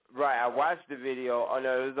 Right, I watched the video. Oh,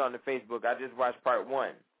 no, it was on the Facebook. I just watched part 1.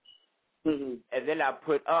 Mm-hmm. And then I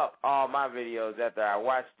put up all my videos after I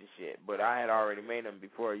watched the shit. But I had already made them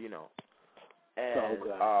before, you know. And,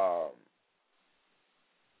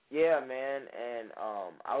 yeah, man. And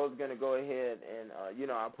I was going to go ahead and, you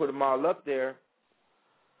know, I put them all up there.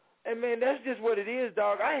 And, man, that's just what it is,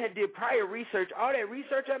 dog. I had did prior research. All that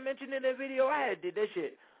research I mentioned in that video, I had did that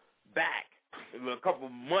shit back a couple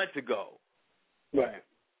months ago. Right.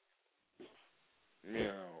 You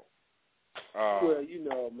know. Well, you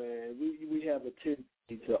know, man, we have a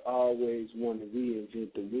tendency to always want to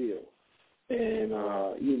reinvent the wheel. And,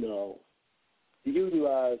 you know,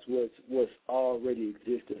 utilize what's already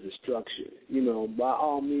exists as a structure. You know, by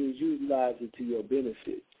all means, utilize it to your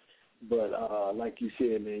benefit. But like you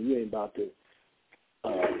said, man, you ain't about to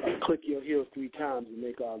click your heels 3 times and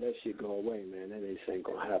make all that shit go away, man. That ain't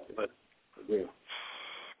going to happen. But for real.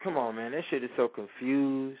 come on, man, that shit is so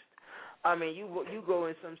confused. I mean, you go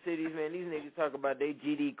in some cities, man, these niggas talk about they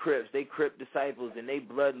GD Crips, they Crip disciples, and they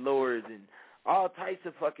blood lords, and all types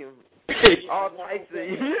of fucking, all types of,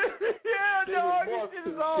 yeah, dog, this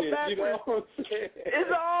shit is all backwards. You know what I'm saying?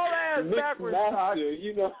 It's all ass backwards, dog.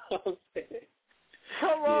 You know what I'm saying?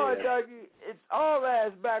 Come on, Dougie. It's all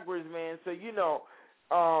ass backwards, man. So, you know,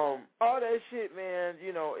 all that shit, man,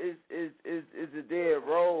 you know, is a dead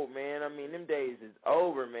road, man. I mean, them days is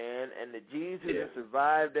over, man. And the G's who have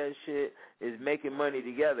survived that shit is making money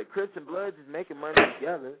together. Crips and Bloods is making money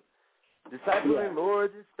together. Disciples and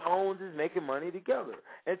Lords and Stones is making money together.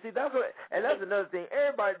 And see, that's another thing.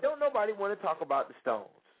 Don't nobody want to talk about the Stones,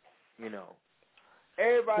 you know.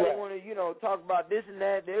 Everybody want to, you know, talk about this and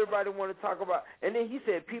that. Everybody want to talk about, and then he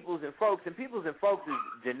said peoples and folks is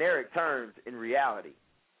generic terms in reality.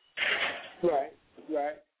 Right.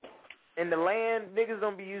 In the land, niggas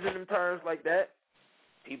don't be using them terms like that.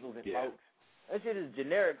 Peoples and folks. That shit is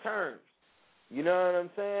generic terms. You know what I'm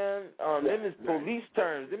saying? Them is police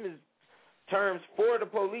terms. Them is terms for the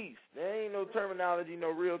police. There ain't no terminology, no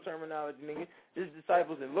real terminology, nigga. This is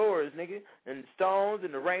disciples and lords, nigga, and the Stones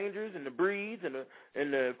and the Rangers and the Breeds and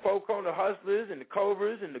the Foco, the Hustlers and the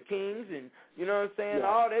Cobras and the Kings and, you know what I'm saying,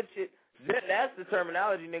 all that shit. That's the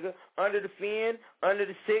terminology, nigga. Under the Fin, under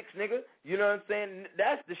the Six, nigga. You know what I'm saying?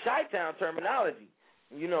 That's the Chi-Town terminology.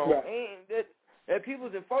 You know, ain't that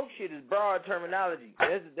peoples and folk shit is broad terminology.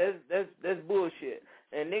 That's bullshit.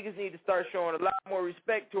 And niggas need to start showing a lot more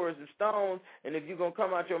respect towards the Stones. And if you're going to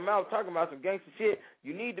come out your mouth talking about some gangster shit,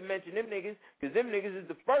 you need to mention them niggas, because them niggas is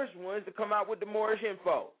the first ones to come out with the Moorish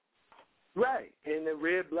info. Right. And the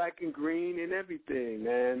red, black, and green and everything,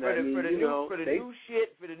 man. For the new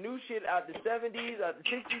shit out the 70s, out the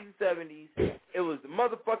 60s and 70s, it was the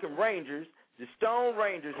motherfucking Rangers, the Stone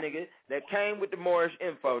Rangers, nigga, that came with the Moorish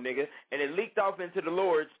info, nigga, and it leaked off into the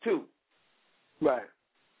Lords, too. Right.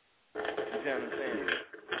 You know what I'm saying?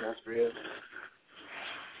 That's real.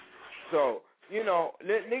 So, you know,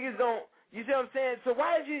 niggas don't, you see what I'm saying? So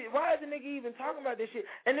why is the nigga even talking about this shit?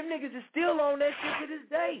 And them niggas is still on that shit to this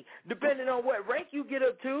day, depending on what rank you get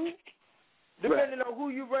up to, depending on who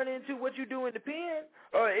you run into, what you do in the pen,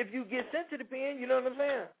 or if you get sent to the pen, you know what I'm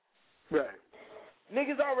saying? Right.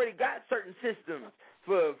 Niggas already got certain systems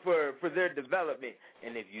for their development.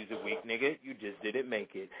 And if you's a weak nigga, you just didn't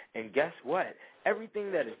make it. And guess what?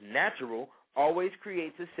 Everything that is natural always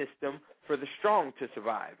creates a system for the strong to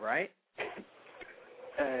survive, right?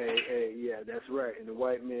 Hey, yeah, that's right. And the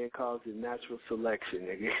white man calls it natural selection,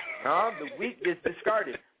 nigga. No, the weak gets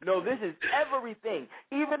discarded. No, this is everything.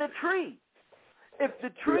 Even a tree. If the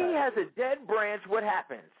tree has a dead branch, what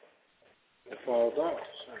happens? It falls off.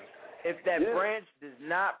 If that branch does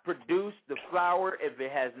not produce the flower, if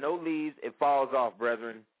it has no leaves, it falls off,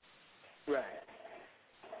 brethren. Right.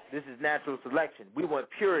 This is natural selection. We want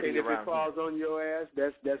purity around here. And if it falls on your ass,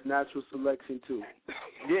 that's natural selection too.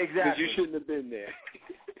 Yeah, exactly. Because you shouldn't have been there.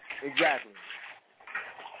 Exactly.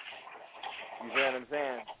 You see what I'm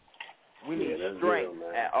saying? We need strength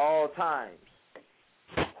at all times.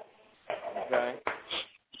 Okay?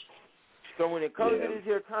 So when it comes to this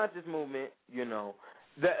here conscious movement, you know,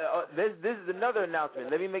 this is another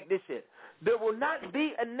announcement. Let me make this shit. There will not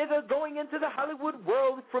be a nigga going into the Hollywood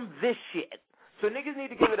world from this shit. So niggas need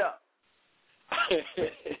to give it up.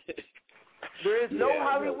 There is no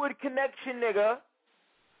Hollywood connection, nigga,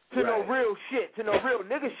 to no real shit, to no real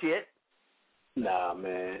nigga shit. Nah,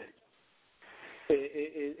 man.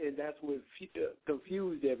 And that's what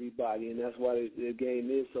confused everybody, and that's why the game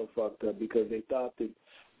is so fucked up, because they thought that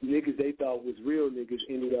niggas they thought was real niggas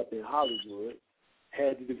ended up in Hollywood,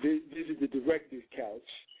 had to visit the director's couch,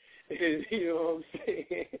 and you know what I'm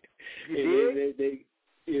saying? And they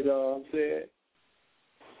you know what I'm saying?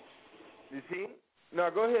 You see? No,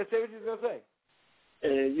 go ahead. Say what you was going to say.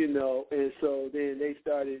 And, you know, and so then they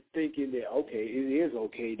started thinking that, okay, it is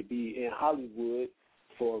okay to be in Hollywood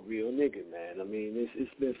for a real nigga, man. I mean,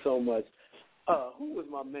 it's been so much. Who was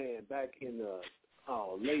my man back in the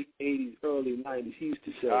late 80s, early 90s? He used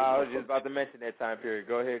to say. I was just about to mention that time period.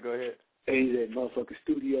 Go ahead. He said, motherfucking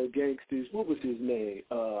studio gangsters. What was his name?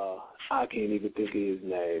 I can't even think of his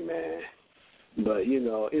name, man. But, you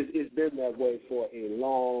know, it's been that way for a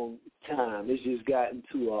long time. It's just gotten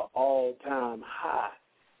to an all-time high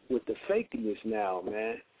with the fakeness now,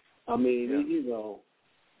 man. I mean, you know,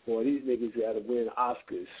 boy, these niggas got to win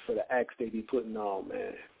Oscars for the acts they be putting on,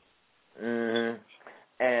 man. Mm-hmm.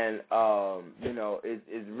 And, you know,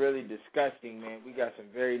 it's really disgusting, man. We got some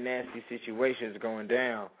very nasty situations going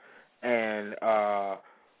down. And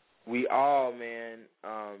we all, man,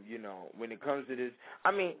 you know, when it comes to this,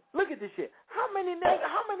 I mean, look at this shit. How many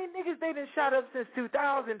niggas they done shot up since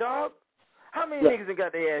 2000, dog? How many niggas done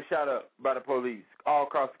got their ass shot up by the police all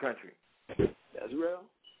across the country? That's real.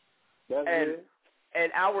 That's real.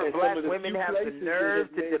 And our black women have the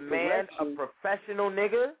nerve to demand a professional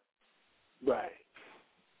nigga? Right.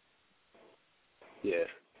 Yeah.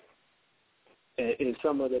 And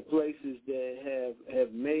some of the places that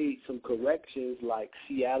have made some corrections, like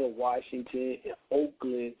Seattle, Washington, and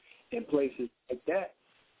Oakland, and places like that,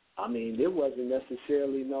 I mean, there wasn't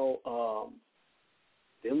necessarily no,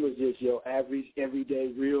 them was just your average,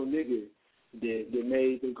 everyday, real nigga that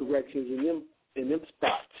made them corrections in them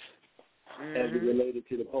spots as it related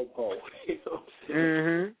to the po-po. You know what I'm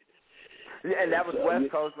saying? And that was West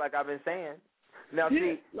Coast, like I've been saying. Now,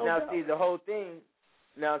 see, the whole thing.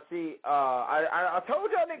 Now, see, I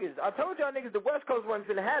told y'all niggas the West Coast wasn't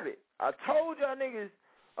finna have it. I told y'all niggas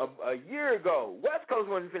a year ago, West Coast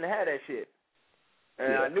wasn't finna have that shit.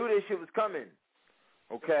 And I knew this shit was coming.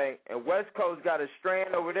 Okay? And West Coast got a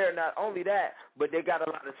strand over there. Not only that, but they got a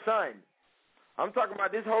lot of sun. I'm talking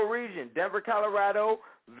about this whole region, Denver, Colorado,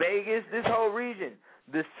 Vegas, this whole region.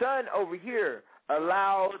 The sun over here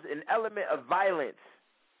allows an element of violence.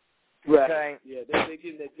 Right. Okay. Yeah, they're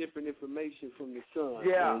getting that different information from the sun.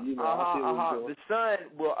 Yeah. And, you know, The sun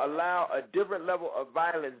will allow a different level of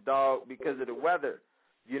violence, dog, because of the weather.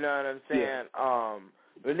 You know what I'm saying? Yeah.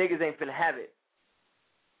 The niggas ain't finna have it.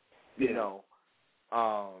 You know.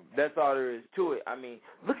 That's all there is to it. I mean,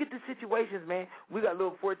 look at the situations, man. We got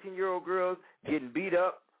little 14-year-old girls getting beat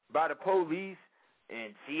up by the police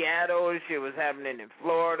in Seattle. This shit was happening in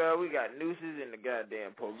Florida. We got nooses in the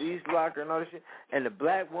goddamn police locker and all this shit. And the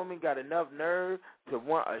black woman got enough nerve to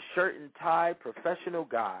want a shirt and tie professional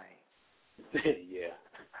guy. Yeah.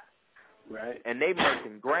 Right. And they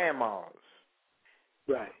making grandmas.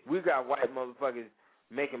 Right. We got white motherfuckers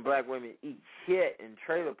making black women eat shit in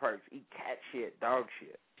trailer parks, eat cat shit, dog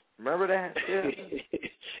shit. Remember that shit?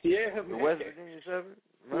 Yeah, the West Virginia stuff?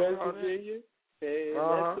 West Virginia? And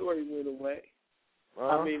that story went away.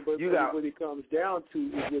 I mean, but what it comes down to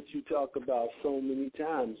is what you talk about so many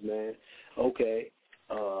times, man. Okay,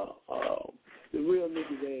 the real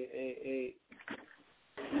niggas ain't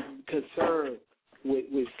concerned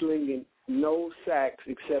with slinging no sacks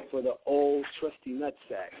except for the old trusty nut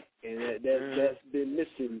sack, and that's been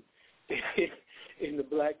missing in the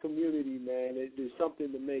black community, man. There's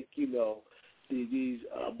something to make these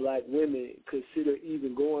black women consider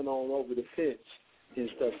even going on over the fence and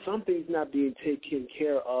stuff. Something's not being taken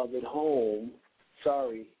care of at home.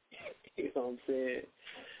 Sorry. You know what I'm saying?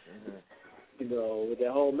 You know, with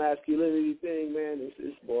that whole masculinity thing, man,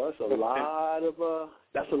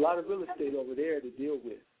 that's a lot of real estate over there to deal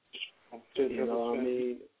with. You know what I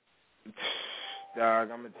mean?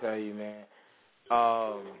 Dog, I'm going to tell you, man.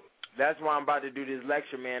 That's why I'm about to do this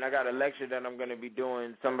lecture, man. I got a lecture that I'm going to be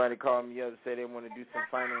doing. Somebody called me up and said they want to do some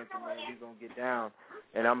financing, man. We're going to get down.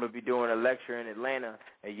 And I'm going to be doing a lecture in Atlanta.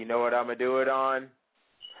 And you know what I'm going to do it on?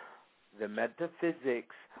 The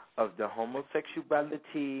metaphysics of the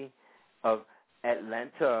homosexuality of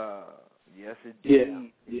Atlanta. Yes,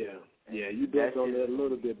 indeed. Yeah. You built on that a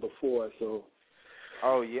little bit before, so.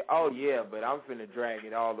 Oh yeah, but I'm finna drag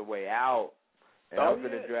it all the way out. And I'm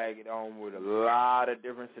finna drag it on with a lot of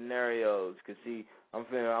different scenarios. Cause see, I'm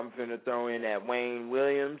finna throw in that Wayne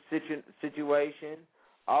Williams situation,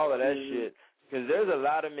 all of that shit. Cause there's a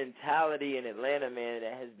lot of mentality in Atlanta, man,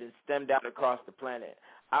 that has been stemmed out across the planet.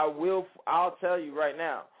 I'll tell you right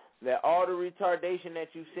now that all the retardation that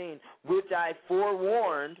you've seen, which I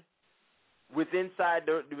forewarned with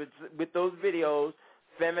those videos,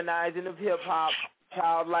 feminizing of hip hop,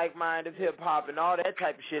 childlike mind of hip-hop, and all that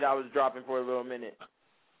type of shit I was dropping for a little minute.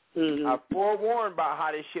 I forewarned about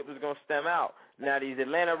how this shit was going to stem out. Now, these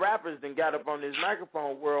Atlanta rappers then got up on this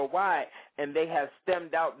microphone worldwide, and they have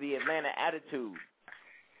stemmed out the Atlanta attitude.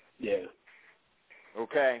 Yeah.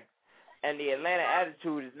 Okay? And the Atlanta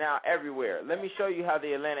attitude is now everywhere. Let me show you how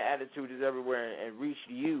the Atlanta attitude is everywhere and reached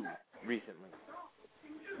you recently.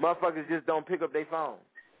 Motherfuckers just don't pick up their phone.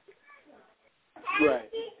 Right.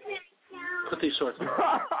 Put these shorts on.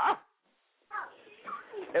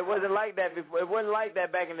 It wasn't like that before. It wasn't like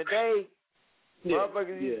that back in the day.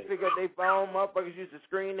 Motherfuckers used to pick up their phone. Motherfuckers used to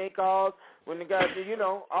screen their calls when the guy said,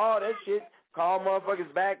 all that shit. Call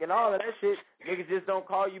motherfuckers back and all of that shit. Niggas just don't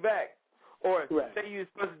call you back. Or say you was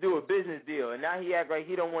supposed to do a business deal, and now he act like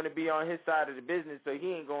he don't want to be on his side of the business, so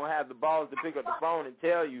he ain't going to have the balls to pick up the phone and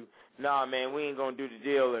tell you, nah, man, we ain't going to do the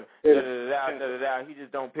deal, or da-da-da-da. He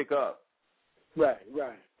just don't pick up. Right.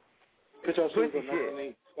 Pussy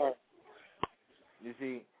shit. You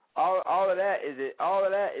see, All of that is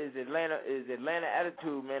Atlanta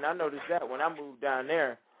attitude, man. I noticed that when I moved down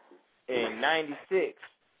there in '96.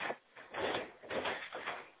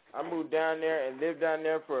 I moved down there and lived down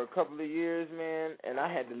there for a couple of years, man, and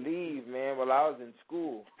I had to leave, man, while I was in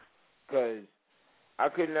school because I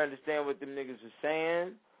couldn't understand what them niggas were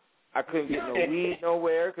saying. I couldn't get no weed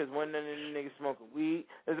nowhere because one of them niggas smoking weed.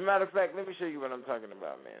 As a matter of fact, let me show you what I'm talking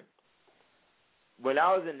about, man. When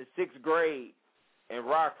I was in the 6th grade in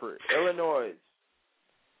Rockford, Illinois,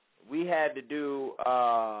 we had to do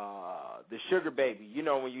the sugar baby. You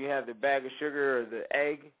know when you have the bag of sugar or the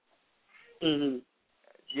egg? Mm-hmm.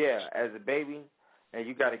 Yeah, as a baby, and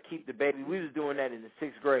you got to keep the baby. We was doing that in the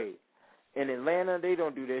 6th grade. In Atlanta, they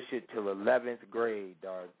don't do that shit till 11th grade,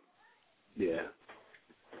 dog. Yeah.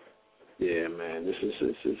 Yeah, man.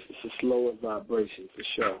 It's a slower vibration for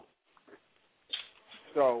sure.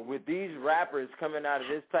 So with these rappers coming out of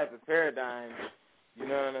this type of paradigm, you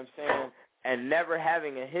know what I'm saying, and never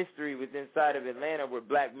having a history within inside of Atlanta where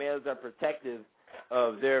black males are protective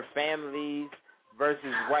of their families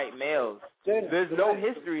versus white males. There's no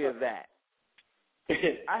history of that.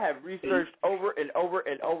 I have researched over and over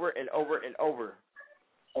and over and over and over.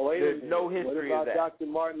 Oh, wait There's no history what about of that. Dr.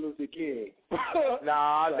 Martin Luther King?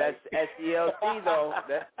 Nah, that's SCLC, though.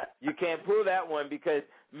 You can't pull that one because,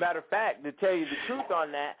 matter of fact, to tell you the truth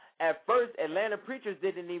on that, at first, Atlanta preachers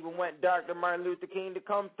didn't even want Dr. Martin Luther King to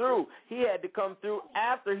come through. He had to come through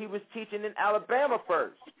after he was teaching in Alabama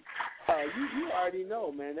first. You already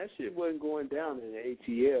know, man. That shit wasn't going down in the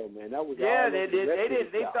ATL, man. That was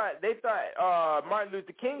They thought Martin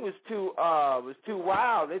Luther King was too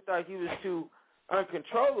wild. They thought he was too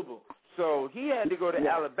uncontrollable. So he had to go to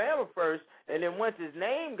Alabama first, and then once his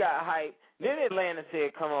name got hyped, then Atlanta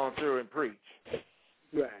said, "Come on through and preach."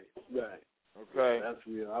 Right. Okay. That's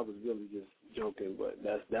real. I was really just joking, but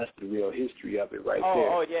that's the real history of it there.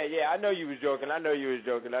 Oh, yeah. I know you was joking.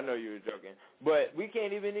 But we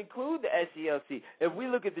can't even include the SCLC. If we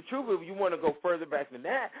look at the truth, if you want to go further back than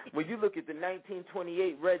that, when you look at the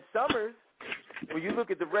 1928 Red Summers,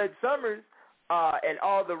 and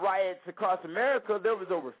all the riots across America, there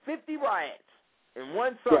was over 50 riots in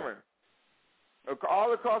one summer,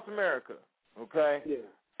 all across America. Okay.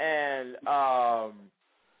 Yeah. And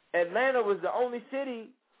Atlanta was the only city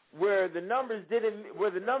where the numbers didn't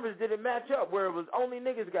match up, where it was only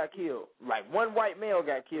niggas got killed. Like one white male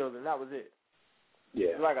got killed, and that was it.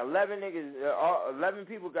 Yeah. Like 11 niggas, 11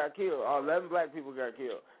 people got killed, 11 black people got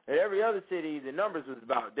killed. In every other city, the numbers was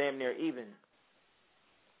about damn near even.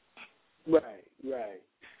 Right.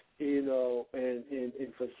 You know,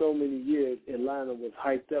 and for so many years, Atlanta was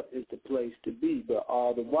hyped up as the place to be, but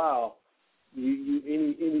all the while,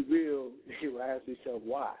 any real, you ask yourself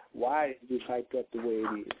why? Why is this hyped up the way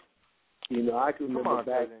it is? You know, I can remember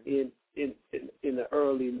back in the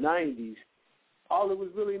early 90s, all it was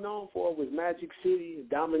really known for was Magic City,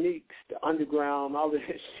 Dominique's, the underground, all of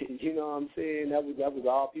that shit. You know what I'm saying? That was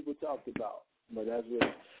all people talked about. But that's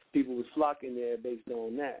what people was flocking there based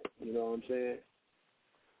on that. You know what I'm saying?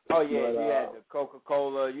 Oh, yeah, you had the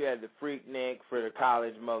Coca-Cola, you had the Freaknik for the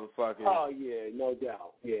college motherfuckers. Oh, yeah, no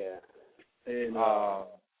doubt, yeah. And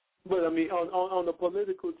but, I mean, on the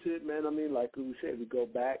political tip, man, I mean, like we said, we go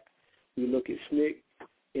back, we look at SNCC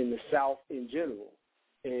in the South in general.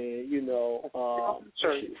 And, you know,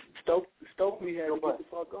 Stokely had to get the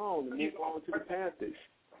fuck on and move on to the Panthers.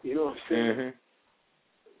 You know what I'm saying?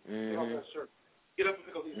 Mm-hmm. Get up and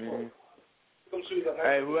pick up these phones.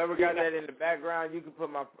 Hey, whoever got that in the background, you can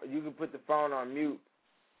put the phone on mute.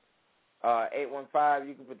 815,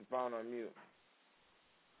 you can put the phone on mute.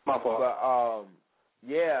 My fault. But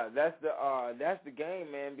yeah, that's the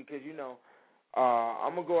game, man. Because you know,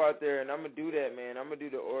 I'm gonna go out there and I'm gonna do that, man. I'm gonna do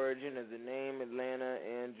the origin of the name Atlanta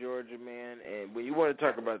and Georgia, man. And when you want to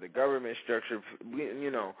talk about the government structure, you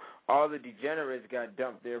know, all the degenerates got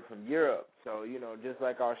dumped there from Europe. So you know, just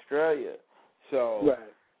like Australia. So. Right.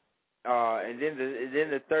 And then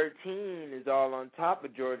the 13 is all on top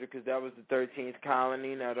of Georgia because that was the 13th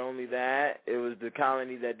colony. Not only that, it was the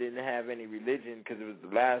colony that didn't have any religion because it was the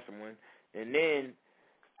last one. And then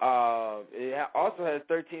it also has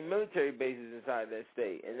 13 military bases inside that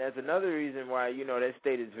state. And that's another reason why, you know, that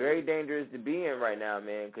state is very dangerous to be in right now,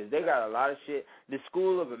 man, because they got a lot of shit. The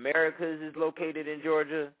School of Americas is located in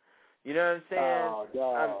Georgia. You know what I'm saying? Oh,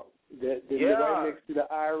 dog. Right next to the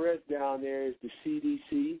IRS down there is the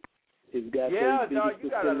CDC. It's got dog, you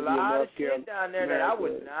got a lot of shit down there that I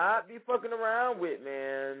would not be fucking around with,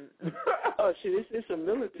 man. Oh, shit, it's a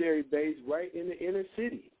military base right in the inner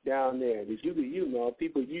city down there that you know,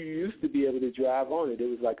 you used to be able to drive on it. There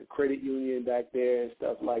was like a credit union back there and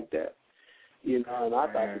stuff like that. You know, and I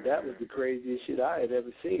thought that was the craziest shit I had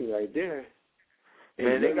ever seen right there.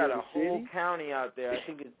 Man, they got a whole county out there. I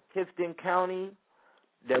think it's Tifton County.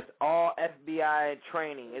 That's all FBI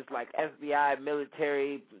training. It's like FBI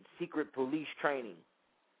military secret police training.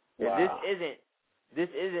 Wow. And this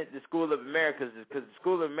isn't the School of Americas, because the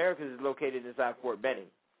School of Americas is located inside Fort Benning.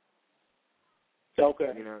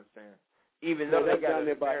 Okay. You know what I'm saying? Even though they got down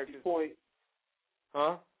there by East Point.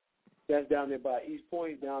 Huh? That's down there by East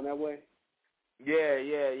Point, down that way.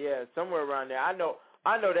 Yeah. Somewhere around there. I know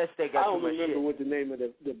that state got too much shit. I don't remember what the name of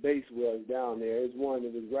the base was down there. It's one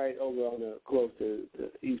that was right over on close to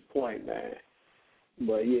East Point, man.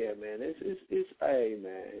 But yeah, man, it's hey,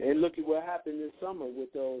 man. And look at what happened this summer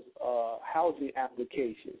with those housing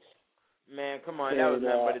applications. Man, come on, that was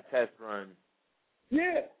nothing but a test run.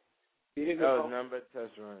 Yeah. That was nothing but a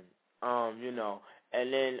test run. You know,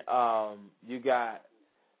 and then you got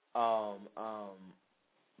I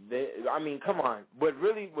mean, come on. What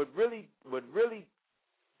really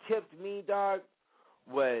tipped me, dog,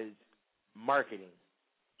 was marketing.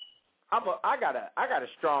 I got a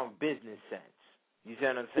strong business sense. You see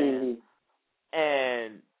what I'm saying? Mm-hmm.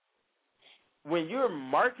 And when you're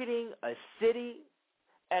marketing a city,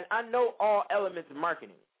 and I know all elements of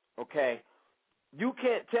marketing, okay? You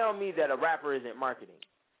can't tell me that a rapper isn't marketing.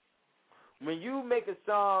 When you make a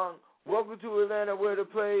song, "Welcome to Atlanta where the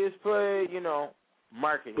players play," you know,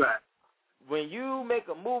 marketing. Right. When you make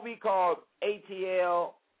a movie called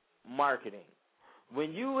ATL, marketing.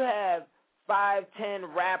 When you have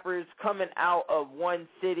 5-10 rappers coming out of one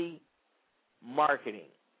city, marketing.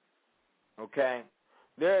 Okay?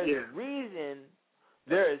 There is a reason,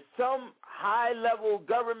 there is some high-level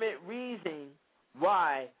government reason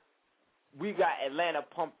why we got Atlanta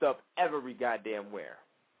pumped up every goddamn where.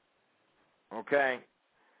 Okay?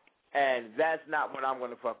 And that's not what I'm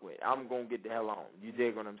going to fuck with. I'm going to get the hell on. You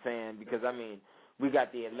dig what I'm saying? Because, I mean, we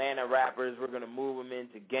got the Atlanta rappers. We're going to move them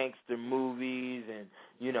into gangster movies. And,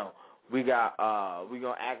 you know, we're going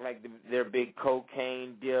to act like they're big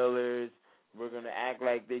cocaine dealers. We're going to act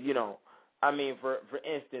like they, you know, I mean, for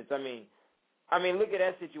instance, I mean, look at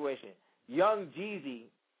that situation. Young Jeezy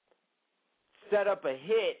set up a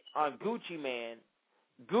hit on Gucci Mane.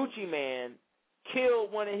 Gucci Mane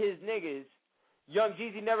killed one of his niggas. Young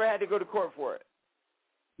Jeezy never had to go to court for it.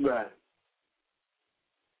 Right.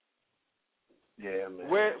 Yeah, man.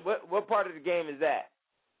 What part of the game is that?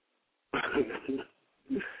 You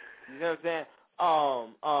know what I'm saying?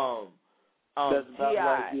 That's about T.I.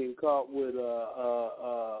 like getting caught with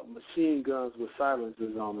machine guns with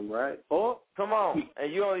silencers on them, right? Oh, come on,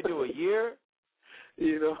 and you only do a year?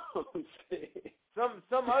 You know what I'm saying?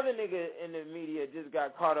 Some other nigga in the media just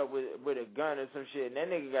got caught up with a gun or some shit, and that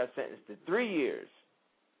nigga got sentenced to 3 years.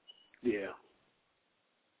 Yeah.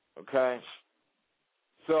 Okay?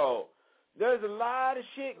 So, there's a lot of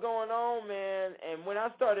shit going on, man, and when I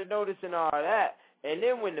started noticing all that, and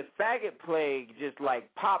then when the faggot plague just,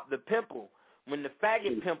 like, popped the pimple, when the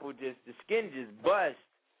faggot pimple the skin just bust,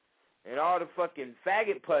 and all the fucking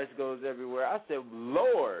faggot pus goes everywhere, I said,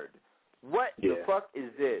 Lord, what the fuck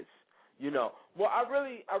is this? You know, well, I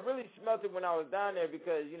really smelt it when I was down there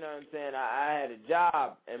because, you know what I'm saying, I had a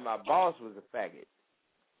job and my boss was a faggot.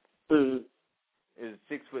 Mm-hmm. It was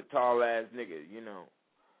a 6-foot-tall ass nigga, you know.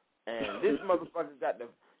 And this motherfucker this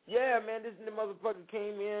motherfucker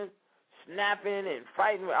came in snapping and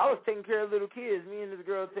fighting. I was taking care of little kids. Me and this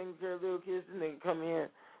girl taking care of little kids. This nigga come in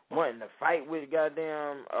wanting to fight with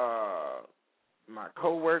goddamn my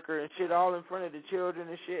coworker and shit all in front of the children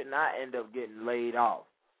and shit, and I end up getting laid off.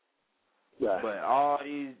 Right. But all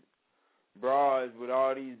these broads with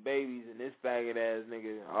all these babies and this faggot ass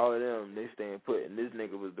nigga, all of them, they staying put, and this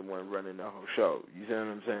nigga was the one running the whole show. You see what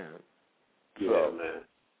I'm saying? Yeah, so, man.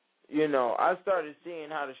 You know, I started seeing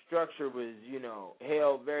how the structure was, you know,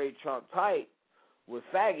 held very Trump tight with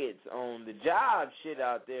faggots on the job shit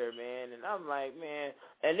out there, man. And I'm like, man.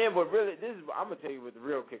 And then I'm going to tell you what the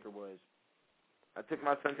real kicker was. I took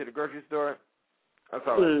my son to the grocery store. I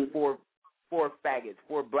saw like four faggots,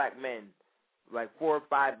 4 black men, like 4 or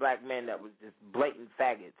 5 black men that was just blatant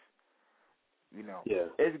faggots. You know,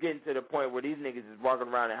 It's getting to the point where these niggas is walking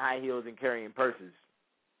around in high heels and carrying purses.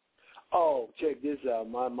 Oh, check this out.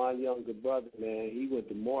 My younger brother, man, he went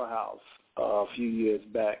to Morehouse a few years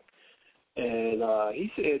back, and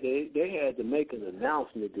he said they had to make an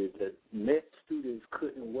announcement that med students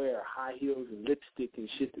couldn't wear high heels and lipstick and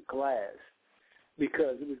shit to class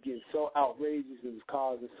because it was getting so outrageous. It was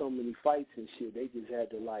causing so many fights and shit. They just had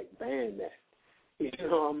to, like, ban that. You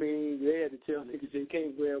know what I mean? They had to tell niggas they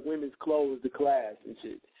can't wear women's clothes to class and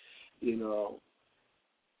shit, you know.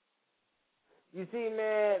 You see,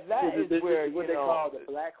 man, that is where, what they call the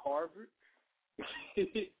Black Harvard.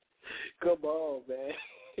 Come on, man.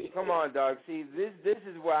 Come on, dog. See, this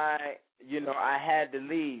is why, I had to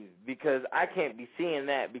leave, because I can't be seeing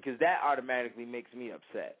that, because that automatically makes me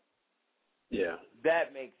upset. Yeah.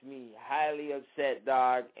 That makes me highly upset,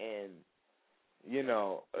 dog, and,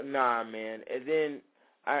 nah, man. And then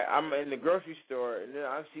I'm in the grocery store, and then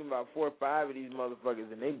I've seen about 4 or 5 of these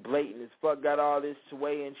motherfuckers, and they blatant as fuck, got all this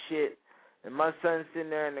sway and shit, and my son's sitting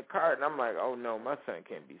there in the cart, and I'm like, oh, no, my son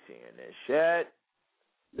can't be seeing this shit.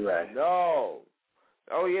 Right. No.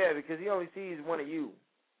 Oh, yeah, because he only sees one of you.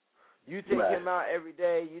 You take him out every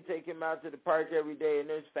day. You take him out to the park every day, and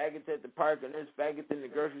there's faggots at the park, and there's faggots in the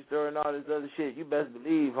grocery store and all this other shit. You best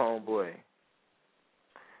believe, homeboy,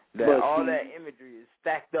 that all that imagery is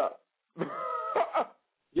stacked up.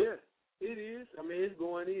 Yeah, it is. I mean, it's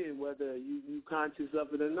going in whether you conscious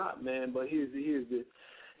of it or not, man. But here's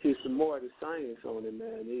some more of the science on it,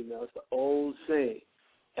 man. It's the old saying,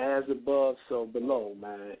 as above, so below,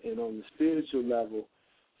 man. And on the spiritual level,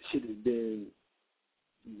 shit has been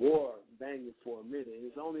war banging for a minute.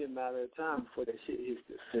 It's only a matter of time before that shit hits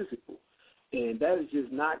the physical. And that is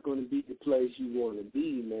just not going to be the place you want to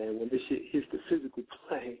be, man, when this shit hits the physical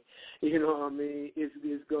plane. You know what I mean?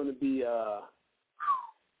 It's going to be,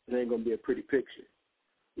 it ain't going to be a pretty picture.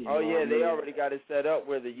 Oh, yeah, they already got it set up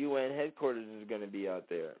where the UN headquarters is going to be out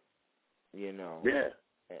there, Yeah.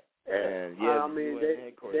 And, I mean, they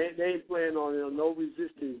ain't planning on no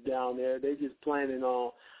resistance down there. They just planning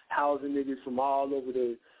on housing niggas from all over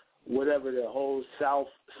the whole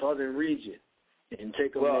southern region and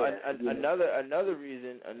take them there. Another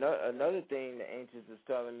reason, another thing the ancients was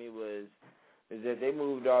telling me is that they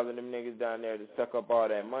moved all of them niggas down there to suck up all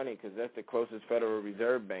that money, because that's the closest Federal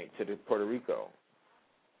Reserve Bank to Puerto Rico.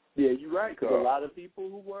 Yeah, you're right. Because a lot of people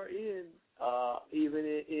who were even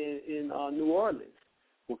in New Orleans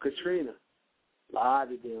with Katrina, a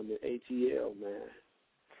lot of them at ATL, man.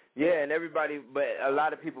 Yeah, and but a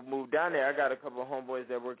lot of people moved down there. I got a couple of homeboys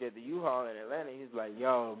that work at the U-Haul in Atlanta. He's like,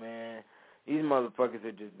 yo, man, these motherfuckers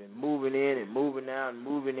have just been moving in and moving out and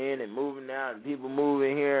moving in and moving out, and people move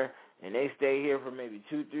in here, and they stay here for maybe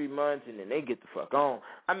 2-3 months, and then they get the fuck on.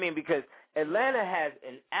 I mean, because Atlanta has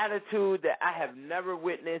an attitude that I have never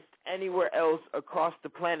witnessed anywhere else across the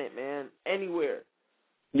planet, man, anywhere.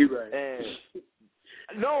 You're right. And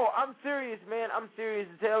no, I'm serious, man. I'm serious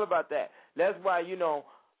as hell about that. That's why,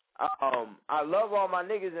 I love all my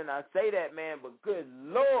niggas, and I say that, man, but good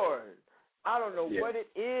Lord, I don't know what it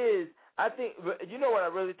is. I think, you know what I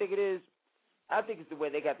really think it is? I think it's the way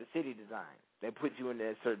they got the city designed. They put you in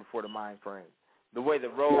that certain for the mind frame. The way the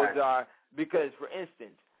roads are, because, for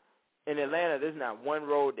instance, in Atlanta, there's not one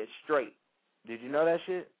road that's straight. Did you know that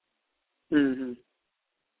shit? Mm-hmm.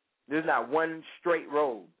 There's not one straight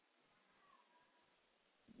road.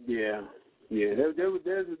 Yeah. Yeah, there's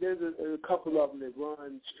a couple of them that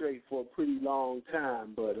run straight for a pretty long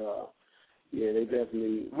time, but yeah, they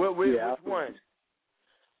definitely. Which one?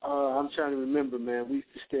 I'm trying to remember, man. We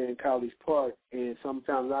used to stay in College Park, and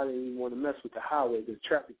sometimes I didn't even want to mess with the highway because the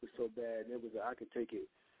traffic was so bad. And I could take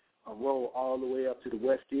a road all the way up to the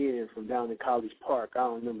west end from down in College Park. I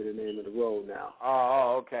don't remember the name of the road now.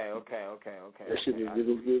 Oh, okay. That shit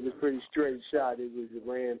it was pretty straight shot. It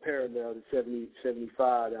ran parallel to 70,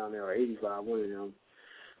 75 down there, or 85, one of them.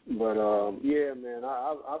 But yeah, man,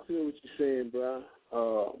 I feel what you're saying, bro.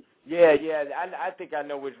 Yeah, I think I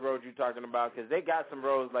know which road you're talking about, because they got some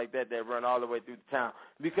roads like that run all the way through the town,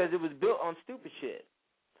 because it was built on stupid shit.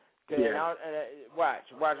 Yeah. Watch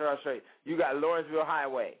what I'll show you. You got Lawrenceville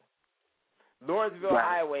Highway. Lawrenceville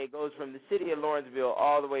Highway goes from the city of Lawrenceville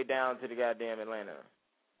all the way down to the goddamn Atlanta.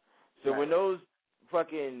 So when those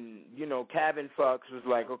fucking, cabin fucks was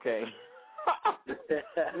like, okay, it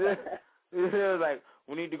was like,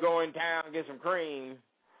 we need to go in town and get some cream.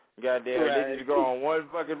 Goddamn, they just go on one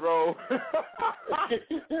fucking road.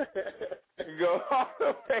 Go all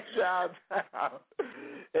the way downtown.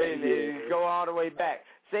 And then go all the way back.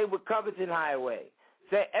 Same with Covington Highway.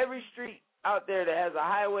 Say every street out there that has a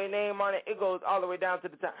highway name on it, it goes all the way down to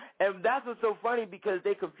the town. And that's what's so funny, because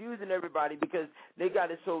they confusing everybody, because they got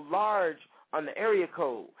it so large on the area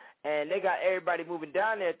code. And they got everybody moving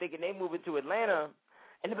down there thinking they moving to Atlanta.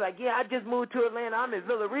 And they be like, yeah, I just moved to Atlanta. I'm in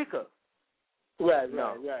Villa Rica. Right.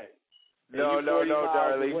 No,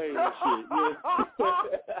 darling.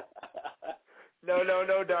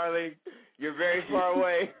 No, darling. You're very far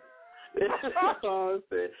away.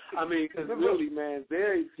 I mean, because really, man,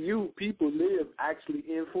 very few people live actually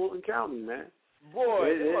in Fulton County, man.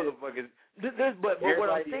 Boy, these motherfuckers. But what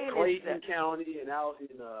I'm saying is Clayton County and out in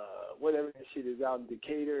whatever that shit is out in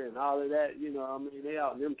Decatur and all of that, you know, I mean, they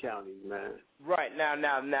out in them counties, man. Right,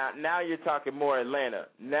 now you're talking more Atlanta.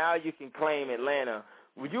 Now you can claim Atlanta.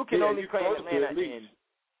 Well, you can only claim Atlanta in.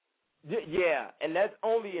 Yeah, and that's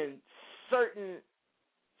only in certain.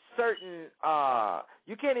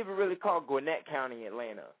 You can't even really call Gwinnett County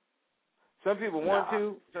Atlanta. Some people want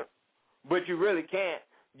to, but you really can't.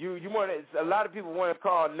 You want to. A lot of people want to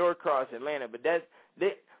call Norcross Atlanta, but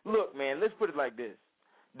look, man. Let's put it like this: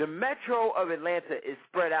 the metro of Atlanta is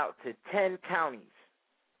spread out to 10 counties.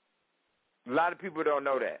 A lot of people don't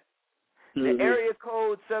know that. Mm-hmm. The area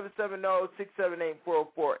code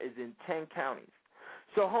 770-678-404 is in 10 counties.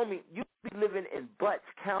 So, homie, you be living in Butts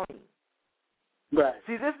County. Right.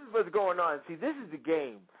 See, this is what's going on. See, this is the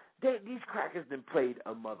game. These crackers done played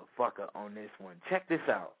a motherfucker on this one. Check this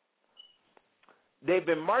out. They've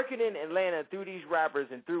been marketing Atlanta through these rappers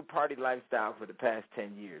and through party lifestyle for the past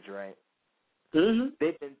 10 years, right? Mm-hmm.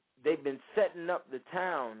 They've been setting up the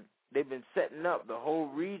town. They've been setting up the whole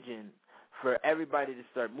region for everybody to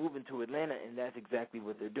start moving to Atlanta, and that's exactly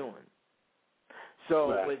what they're doing. So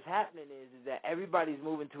what's happening is that everybody's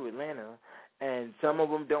moving to Atlanta, and some of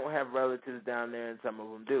them don't have relatives down there, and some of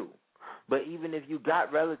them do. But even if you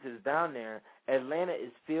got relatives down there, Atlanta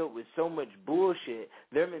is filled with so much bullshit.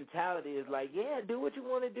 Their mentality is like, yeah, do what you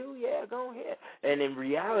want to do. Yeah, go ahead. And in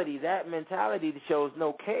reality, that mentality shows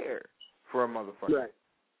no care for a motherfucker.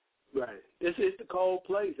 Right. It's a cold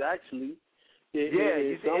place, actually.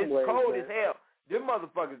 It's cold as hell. Them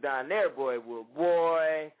motherfuckers down there, boy,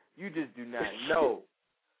 you just do not know.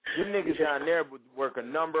 Them niggas down there would work a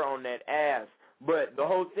number on that ass. But the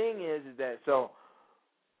whole thing is that, so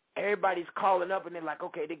everybody's calling up and they're like,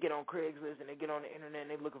 okay, they get on Craigslist and they get on the internet and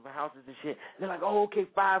they're looking for houses and shit. And they're like, oh, okay,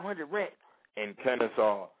 500 rent in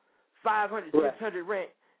Kennesaw, 500, 600 rent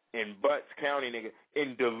in Butts County, nigga,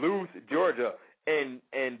 in Duluth, Georgia, and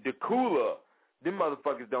Decula. Them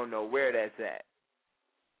motherfuckers don't know where that's at.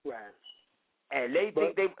 Right. And they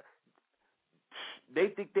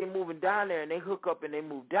think they moving down there, and they hook up and they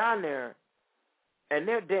move down there, and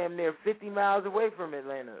they're damn near 50 miles away from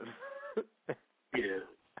Atlanta. Yeah.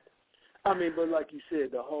 I mean, but like you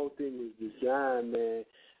said, the whole thing was designed, man,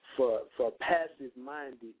 for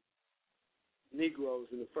passive-minded Negroes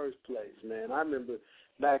in the first place, man. I remember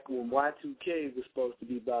back when Y2K was supposed to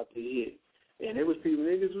be about to hit, and there was people,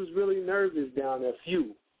 niggas was really nervous down there,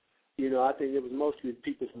 few. You know, I think it was mostly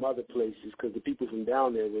people from other places because the people from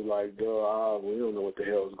down there were like, we don't know what the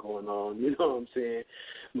hell is going on. You know what I'm saying?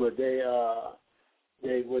 But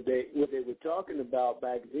what they were talking about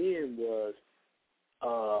back then was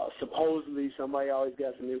supposedly somebody always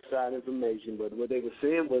got some inside information, but what they were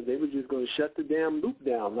saying was they were just going to shut the damn loop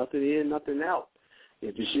down, nothing in, nothing out.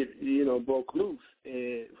 If the shit, broke loose.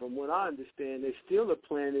 And from what I understand, they still are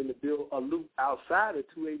planning to build a loop outside of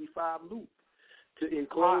 285 loop to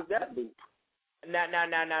enclose that loop. Now.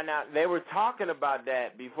 They were talking about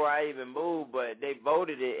that before I even moved, but they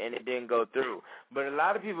voted it and it didn't go through. But a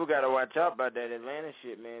lot of people got to watch out about that Atlanta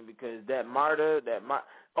shit, man, because did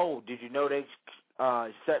you know they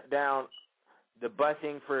shut down the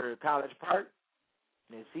busing for College Park?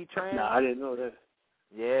 The C-Trans? No, I didn't know that.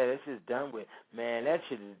 Yeah, this is done with. Man, that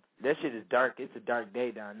shit is dark. It's a dark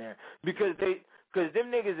day down there. Because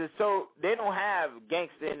them niggas is they don't have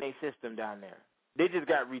gangster in their system down there. They just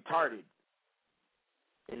got retarded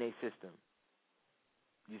in their system.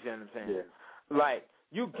 You see what I'm saying? Yeah. Like,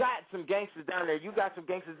 you got some gangsters down there. You got some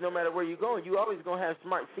gangsters no matter where you go. You always going to have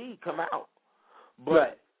smart seed come out.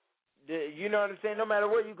 But, you know what I'm saying? No matter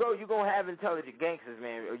where you go, you're going to have intelligent gangsters,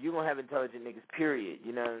 man. Or you're going to have intelligent niggas, period.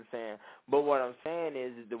 You know what I'm saying? But what I'm saying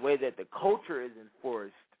is the way that the culture is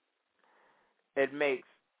enforced, it makes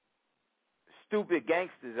stupid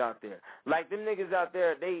gangsters out there. Like them niggas out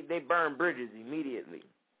there, they burn bridges immediately.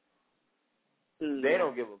 Mm-hmm. They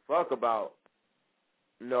don't give a fuck about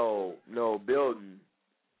no building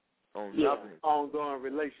on nothing. Ongoing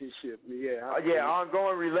relationship.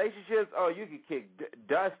 Ongoing relationships. Oh, you can kick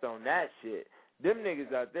dust on that shit. Them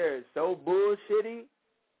niggas out there is so bullshitty.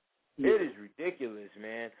 Yeah. It is ridiculous,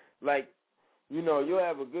 man. Like, you'll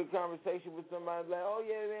have a good conversation with somebody like, oh,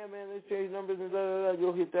 yeah, man, let's change numbers and blah, blah, blah.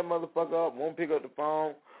 You'll hit that motherfucker up, won't pick up the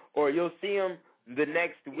phone. Or you'll see him the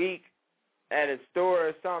next week at a store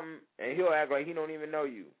or something, and he'll act like he don't even know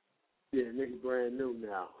you. Yeah, nigga brand new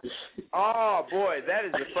now. Oh, boy, that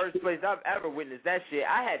is the first place I've ever witnessed that shit.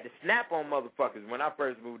 I had to snap on motherfuckers when I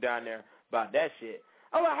first moved down there about that shit.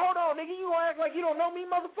 I'm like, hold on, nigga, you gonna act like you don't know me,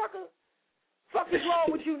 motherfucker? Fuck is wrong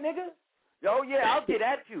with you, nigga? Oh, yeah, I'll get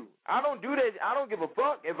at you. I don't do that. I don't give a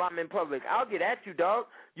fuck if I'm in public. I'll get at you, dog.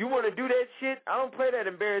 You want to do that shit? I don't play that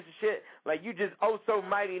embarrassing shit like you just oh so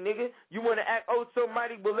mighty, nigga. You want to act oh so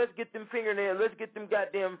mighty? Well, let's get them fingernails. Let's get them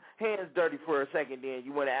goddamn hands dirty for a second then.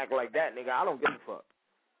 You want to act like that, nigga. I don't give a fuck.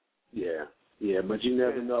 Yeah. Yeah, but you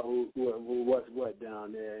never know what's what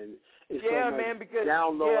down there. And it's so much man, because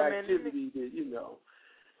down low man, activity that, you know.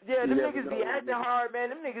 Yeah, them niggas be acting hard, man.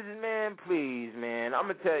 Them niggas is, man, please, man. I'm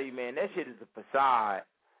going to tell you, man, that shit is a facade.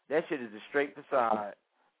 That shit is a straight facade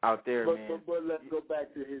out there, man. But let's go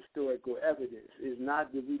back to historical evidence. It's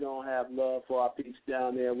not that we don't have love for our peeps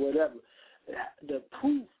down there, whatever. The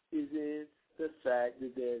proof is in the fact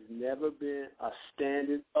that there's never been a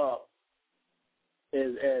standing up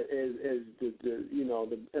as the you know,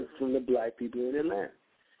 from the black people in Atlanta.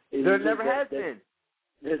 There never has been.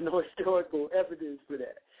 There's no historical evidence for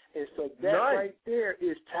that. And so that right there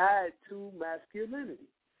is tied to masculinity.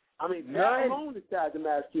 I mean, that alone is tied to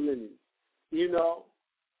masculinity. You know,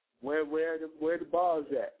 where the ball's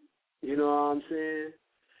at. You know what I'm saying?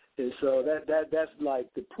 And so that's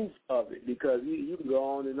like the proof of it, because you can go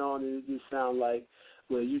on, and it just sound like,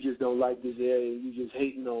 well, you just don't like this area, you just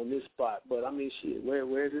hating on this spot. But I mean, shit,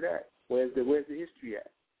 where's it at? Where's the history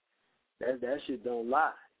at? That shit don't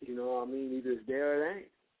lie. You know what I mean? Either it's there or it ain't.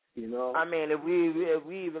 You know? I mean, if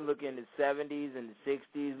we even look in the 70s and the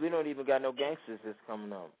 60s, we don't even got no gangsters that's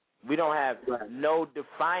coming up. We don't have no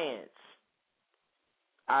defiance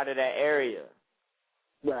out of that area.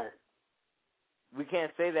 Right. We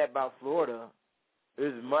can't say that about Florida.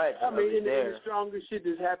 There's much I mean, and there. The strongest shit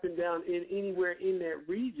that's happened down in anywhere in that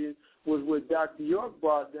region was what Dr. York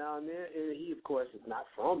brought down there, and he, of course, is not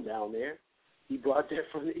from down there. He brought that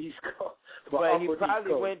from the East Coast. But he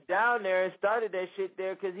probably went down there and started that shit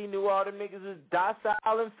there because he knew all the niggas was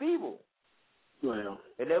docile and feeble. Well,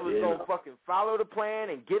 and they was going to fucking follow the plan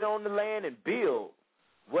and get on the land and build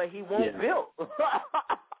what he won't build.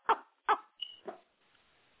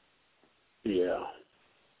 Yeah.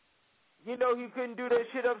 You know he couldn't do that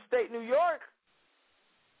shit upstate New York.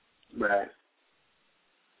 Right.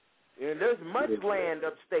 And there's much land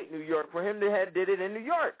upstate New York for him to have did it in New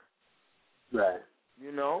York. Right.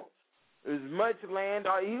 You know, there's much land.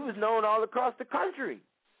 He was known all across the country.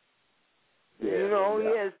 Yeah, you know,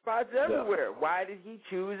 he has spots everywhere. Why did he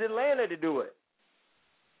choose Atlanta to do it?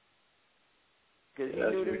 Because he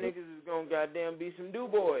knew them niggas was going to goddamn be some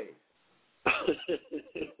do-boys.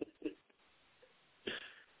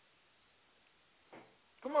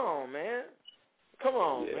 Come on, man. Come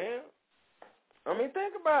on, man. I mean,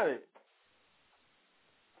 think about it.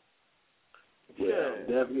 Well,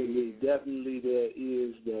 definitely there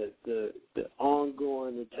is the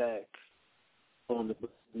ongoing attack on the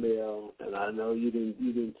male, and I know you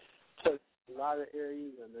didn't touch a lot of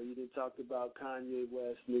areas. I know you didn't talk about Kanye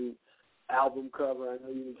West's new album cover. I know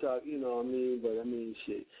you didn't talk, you know what I mean? But I mean,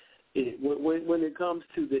 shit. When it comes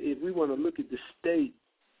to if we want to look at the state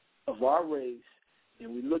of our race,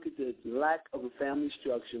 and we look at the lack of a family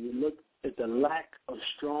structure, we look at the lack of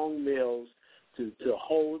strong males to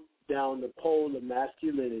hold down the pole of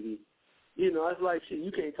masculinity, you know, it's like, shit,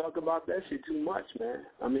 you can't talk about that shit too much, man.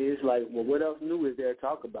 I mean, it's like, well, what else new is there to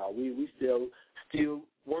talk about? We still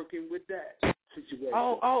working with that situation. I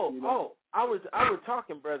was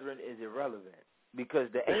talking, brethren, is irrelevant, because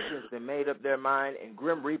the ancients that made up their mind, and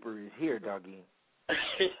Grim Reaper is here, doggy.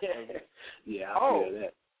 Yeah, I feel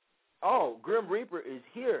that. Oh, Grim Reaper is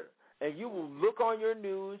here. And you will look on your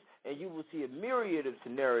news, and you will see a myriad of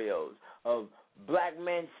scenarios of black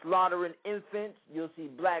men slaughtering infants. You'll see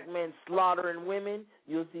black men slaughtering women.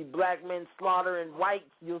 You'll see black men slaughtering whites.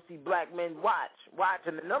 You'll see black men watch.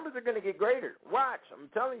 And the numbers are going to get greater. Watch. I'm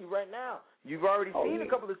telling you right now. You've already seen a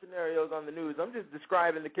couple of scenarios on the news. I'm just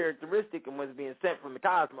describing the characteristic and what's being sent from the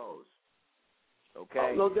cosmos.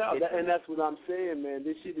 Okay? No doubt. And that's what I'm saying, man.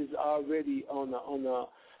 This shit is already on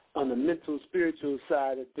the mental, spiritual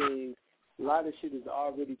side of things. A lot of shit is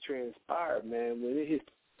already transpired, man. When it hits,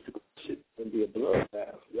 shit's going to be a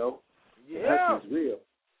bloodbath, yo. Yeah. That's just real.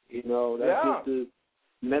 You know, that's just the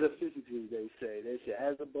metaphysics, they say. They say,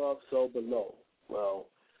 as above, so below. Well,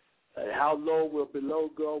 how low will below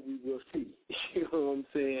go, we will see. You know what I'm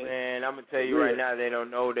saying? Man, I'm going to tell you right now, they don't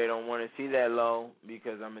know. They don't want to see that low,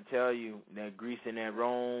 because I'm going to tell you that Greece and that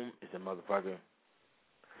Rome is a motherfucker.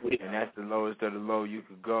 And that's the lowest of the low you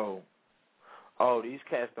could go. Oh, these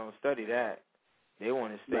cats don't study that. They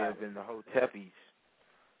want to stay up in the hoteppies.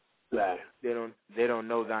 Right. They don't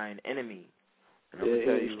know thine enemy.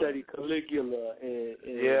 They study Caligula and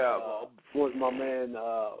what's my man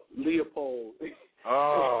Leopold.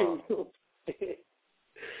 Oh,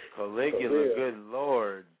 Caligula, good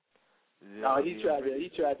Lord. He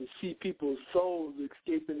tried to see people's souls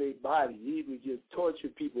escaping their body. He would just torture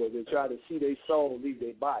people and try to see their soul leave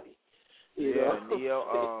their body. You know?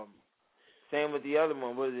 Neo. Same with the other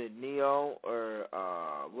one. Was it Neo or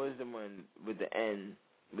what is the one with the N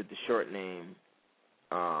with the short name?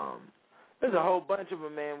 There's a whole bunch of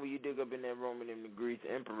them, man. When you dig up in that Roman and the Greek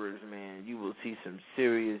emperors, man, you will see some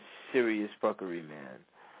serious fuckery, man.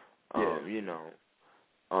 You know.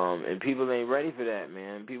 And people ain't ready for that,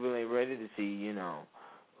 man. People ain't ready to see,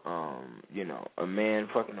 a man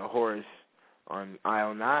fucking a horse on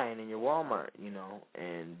aisle 9 in your Walmart,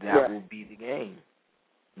 and that will be the game,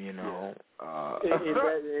 And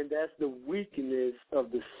that's the weakness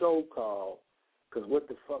of the so-called, because what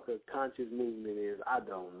the fuck a conscious movement is, I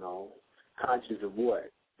don't know. Conscious of what?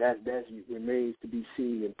 That remains to be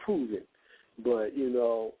seen and proven. But,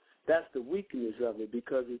 that's the weakness of it,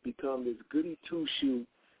 because it's become this goody two-shoe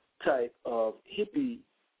type of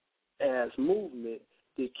hippie-ass movement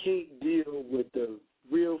that can't deal with the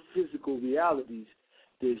real physical realities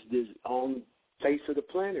that's on the face of the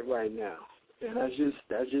planet right now. And that's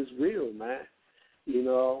just real, man.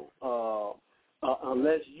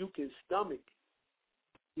 Unless you can stomach,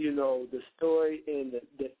 the story and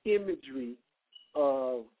the imagery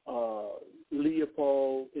of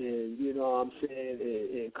Leopold and,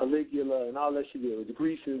 and Caligula and all that shit, the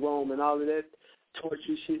Greece and Rome and all of that,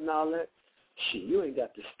 torture shit and all that, shit, you ain't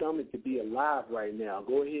got the stomach to be alive right now.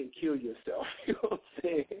 Go ahead and kill yourself. You know what I'm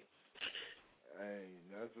saying? Hey,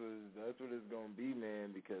 that's what it's gonna be,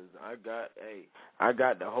 man. Because I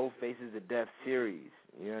got the whole Faces of Death series.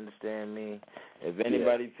 You understand me? If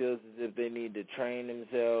anybody feels as if they need to train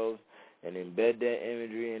themselves and embed that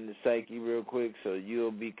imagery in the psyche real quick, so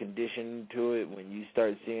you'll be conditioned to it when you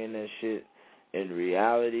start seeing that shit in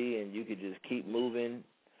reality, and you could just keep moving.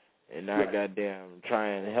 And not goddamn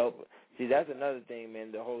trying to help. See, that's another thing,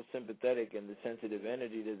 man, the whole sympathetic and the sensitive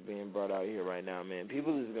energy that's being brought out here right now, man.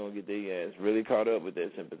 People is going to get their ass really caught up with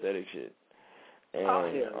that sympathetic shit.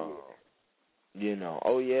 And,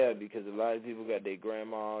 because a lot of people got their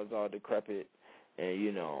grandmas all decrepit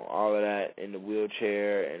and, all of that in the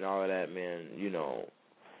wheelchair and all of that, man,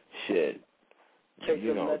 shit. Take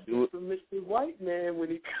a lesson from Mr. White, man. When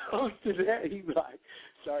he comes to that, he's like,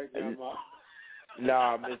 sorry, Grandma.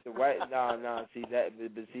 Nah, Mr. White, see that,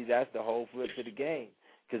 but see that's the whole flip to the game.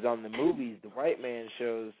 Because on the movies, the white man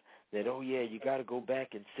shows that you got to go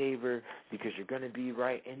back and save her because you're gonna be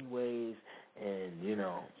right anyways, and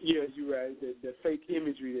Yeah, you're right. The fake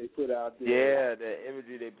imagery they put out there. Yeah, the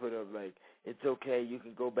imagery they put up, like it's okay, you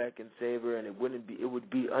can go back and save her, and it would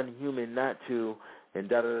be unhuman not to,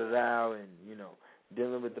 and and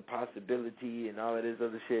dealing with the possibility and all of this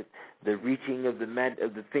other shit, the reaching of the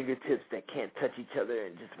fingertips that can't touch each other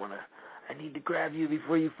and just wanna, I need to grab you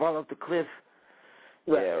before you fall off the cliff.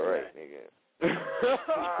 Right, yeah, right, nigga.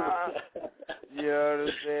 You know what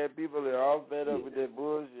I'm saying? People are all fed up with that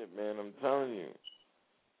bullshit, man. I'm telling you.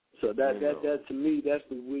 So that to me, that's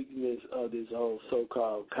the weakness of this whole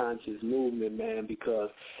so-called conscious movement, man, because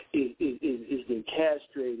it's been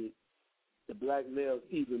castrated the black males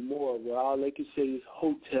even more, where all they can say is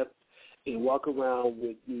Hotep and walk around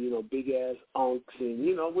with, big ass unks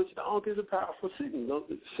and, which the unk is a powerful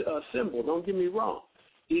symbol. Don't get me wrong.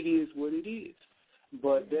 It is what it is.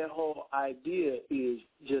 But that whole idea is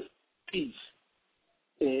just peace.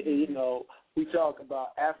 And we talk about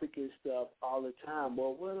African stuff all the time.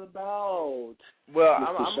 Well, what about? Well,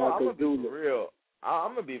 I'm gonna be for real.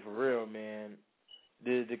 I'm gonna be for real, man.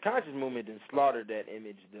 The conscious movement done slaughtered that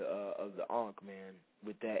image of the Ankh, man,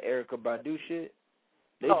 with that Erykah Badu shit.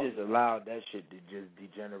 They just allowed that shit to just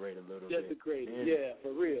degenerate a little bit. Degraded, yeah,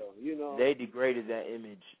 for real, They degraded that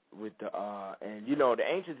image with the and the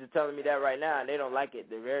ancients are telling me that right now, and they don't like it.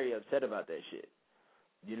 They're very upset about that shit.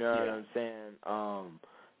 You know what I'm saying?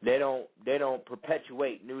 They don't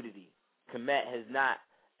perpetuate nudity. Kemet has not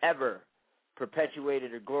ever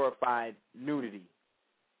perpetuated or glorified nudity.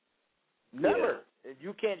 Never. Yeah.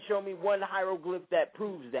 You can't show me one hieroglyph that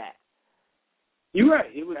proves that. You're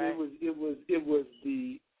right. It was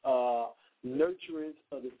the nurturance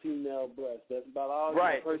of the female breast. That's about all.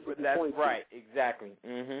 Right. That's right. Exactly.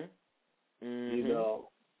 The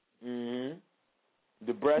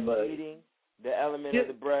breastfeeding, the element of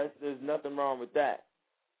the breast. There's nothing wrong with that.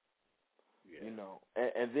 Yeah.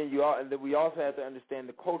 And then we also have to understand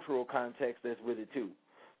the cultural context that's with it too,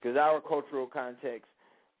 because our cultural context.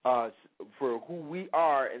 For who we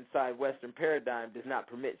are inside Western paradigm does not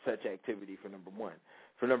permit such activity, for number one.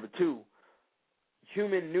 For number two,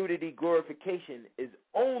 human nudity glorification is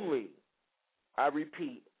only, I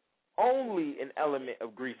repeat, only an element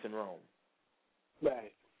of Greece and Rome.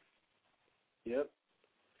 Right. Yep.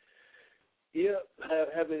 Yep,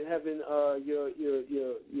 having your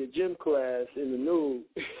gym class in the nude.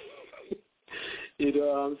 You know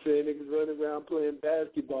what I'm saying? Niggas running around playing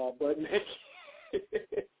basketball, butt naked.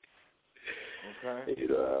 Okay. You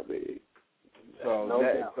know what I mean? So no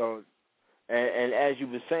that doubt. so and as you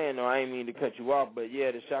were saying, though, I didn't mean to cut you off, but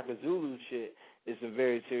yeah, the Shaka Zulu shit is some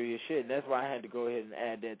very serious shit, and that's why I had to go ahead and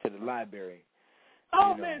add that to the library.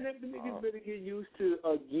 Oh, man, the niggas better get used to,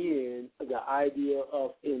 again, the idea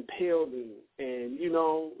of impaling and, you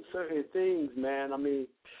know, certain things, man. I mean,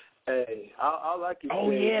 hey, I like it. Oh,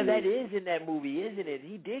 yeah, that is in that movie, isn't it?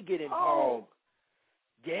 He did get impaled.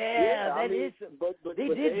 Yeah, that is. But they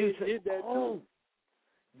did that too.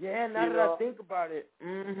 Yeah, now that I think about it.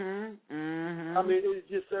 I mean, it's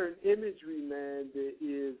just certain imagery, man, that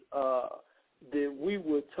is that we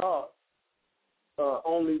were taught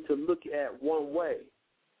only to look at one way.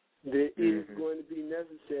 That is going to be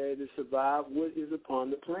necessary to survive what is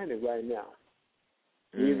upon the planet right now.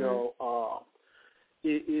 You know,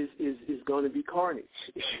 it is going to be carnage.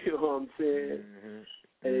 You know what I'm saying?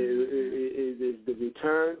 It is the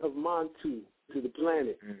return of Montu to the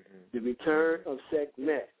planet, the return of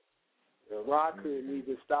Sekhmet. The rock couldn't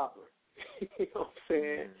even stop her. You know what I'm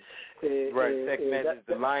saying? Right, Sekhmet is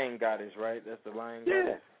the lion goddess, right? That's the lion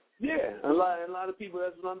goddess. Yeah, a lot of people,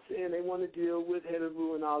 that's what I'm saying, they want to deal with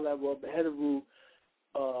Heteru and all that. Well, Heteru,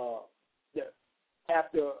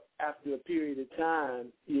 after a period of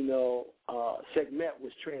time, you know, Sekhmet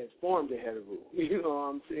was transformed to Heteru. You know what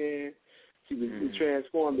I'm saying? She was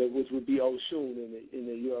transformed, which would be Oshun in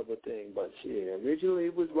the Yoruba thing. But shit, originally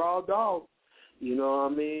it was raw dog. You know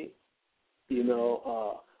what I mean? You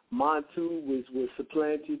know, Montu was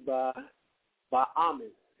supplanted by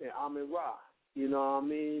Amen and Amen Ra. You know what I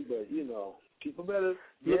mean? But you know, people better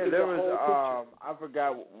look at there the was whole I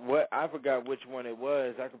forgot which one it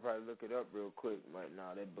was. I could probably look it up real quick. Right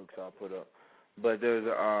now, that book's all put up. But there's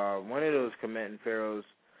one of those Kemetan pharaohs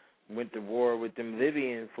went to war with them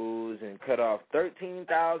Libyan fools and cut off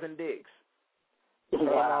 13,000 dicks. Cut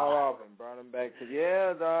them all off and brought them back to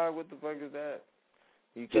dog. What the fuck is that?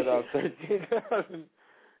 He cut off 13,000.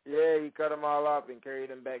 Yeah, he cut them all off and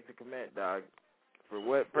carried them back to Kemet, dog. For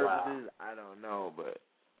what purposes, I don't know, but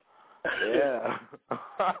yeah. I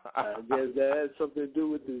guess that has something to do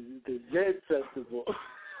with the Jet Festival.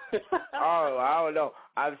 Oh, I don't know.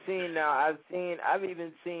 I've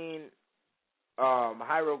even seen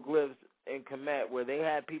hieroglyphs in Kemet where they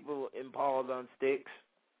had people impaled on sticks.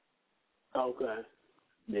 Okay.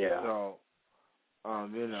 Yeah. So,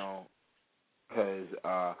 you know, because,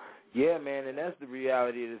 yeah, man, and that's the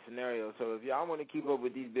reality of the scenario. So if y'all want to keep up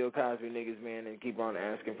with these Bill Cosby niggas, man, and keep on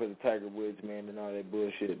asking for the Tiger Woods, man, and all that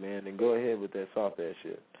bullshit, man, then go ahead with that soft-ass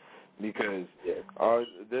shit. Because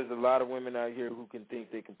there's a lot of women out here who can think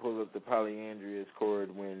they can pull up the polyandrous cord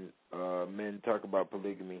when men talk about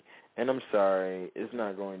polygamy. And I'm sorry, it's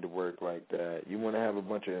not going to work like that. You want to have a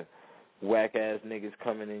bunch of whack-ass niggas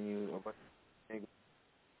coming in you,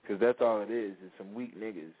 because that's all it is. It's some weak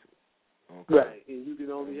niggas. Okay. Right, and you can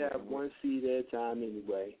only have one seed at a time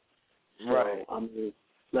anyway. So, right. I mean,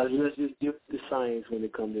 let's just give the science when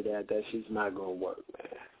it comes to that. That shit's not going to work, man.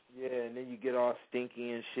 Yeah, and then you get all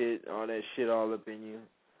stinky and shit, all that shit all up in you.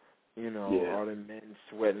 You know, all the men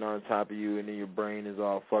sweating on top of you, and then your brain is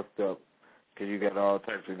all fucked up because you got all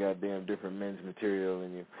types of goddamn different men's material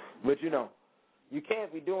in you. But, you know, you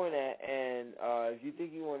can't be doing that, and if you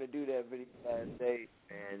think you want to do that video last day,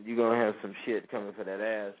 and you're going to have some shit coming for that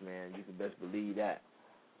ass, man, you can best believe that,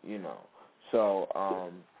 you know. So,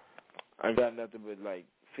 I got nothing but,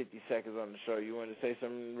 50 seconds on the show. You want to say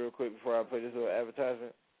something real quick before I play this little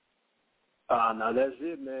advertisement? No, that's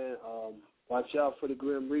it, man. Watch out for the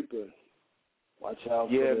Grim Reaper. Watch out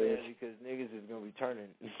for man, because niggas is going to be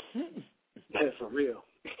turning. That's for real.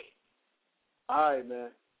 All right,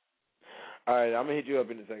 man. All right, I'm going to hit you up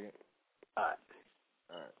in a second. All right.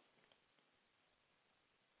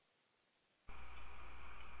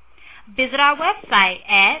 Visit our website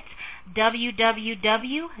at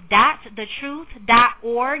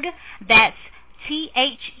www.thetruth.org. That's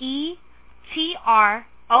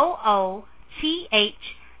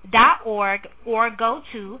TheTrooth.org, or go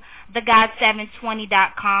to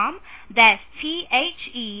thegod720.com. That's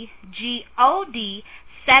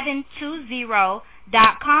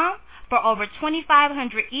TheGod720.com for over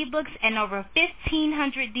 2,500 ebooks and over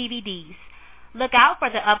 1,500 DVDs. Look out for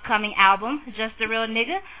the upcoming album, Just a Real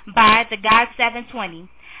Nigga, by The God 720.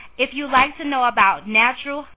 If you'd like to know about natural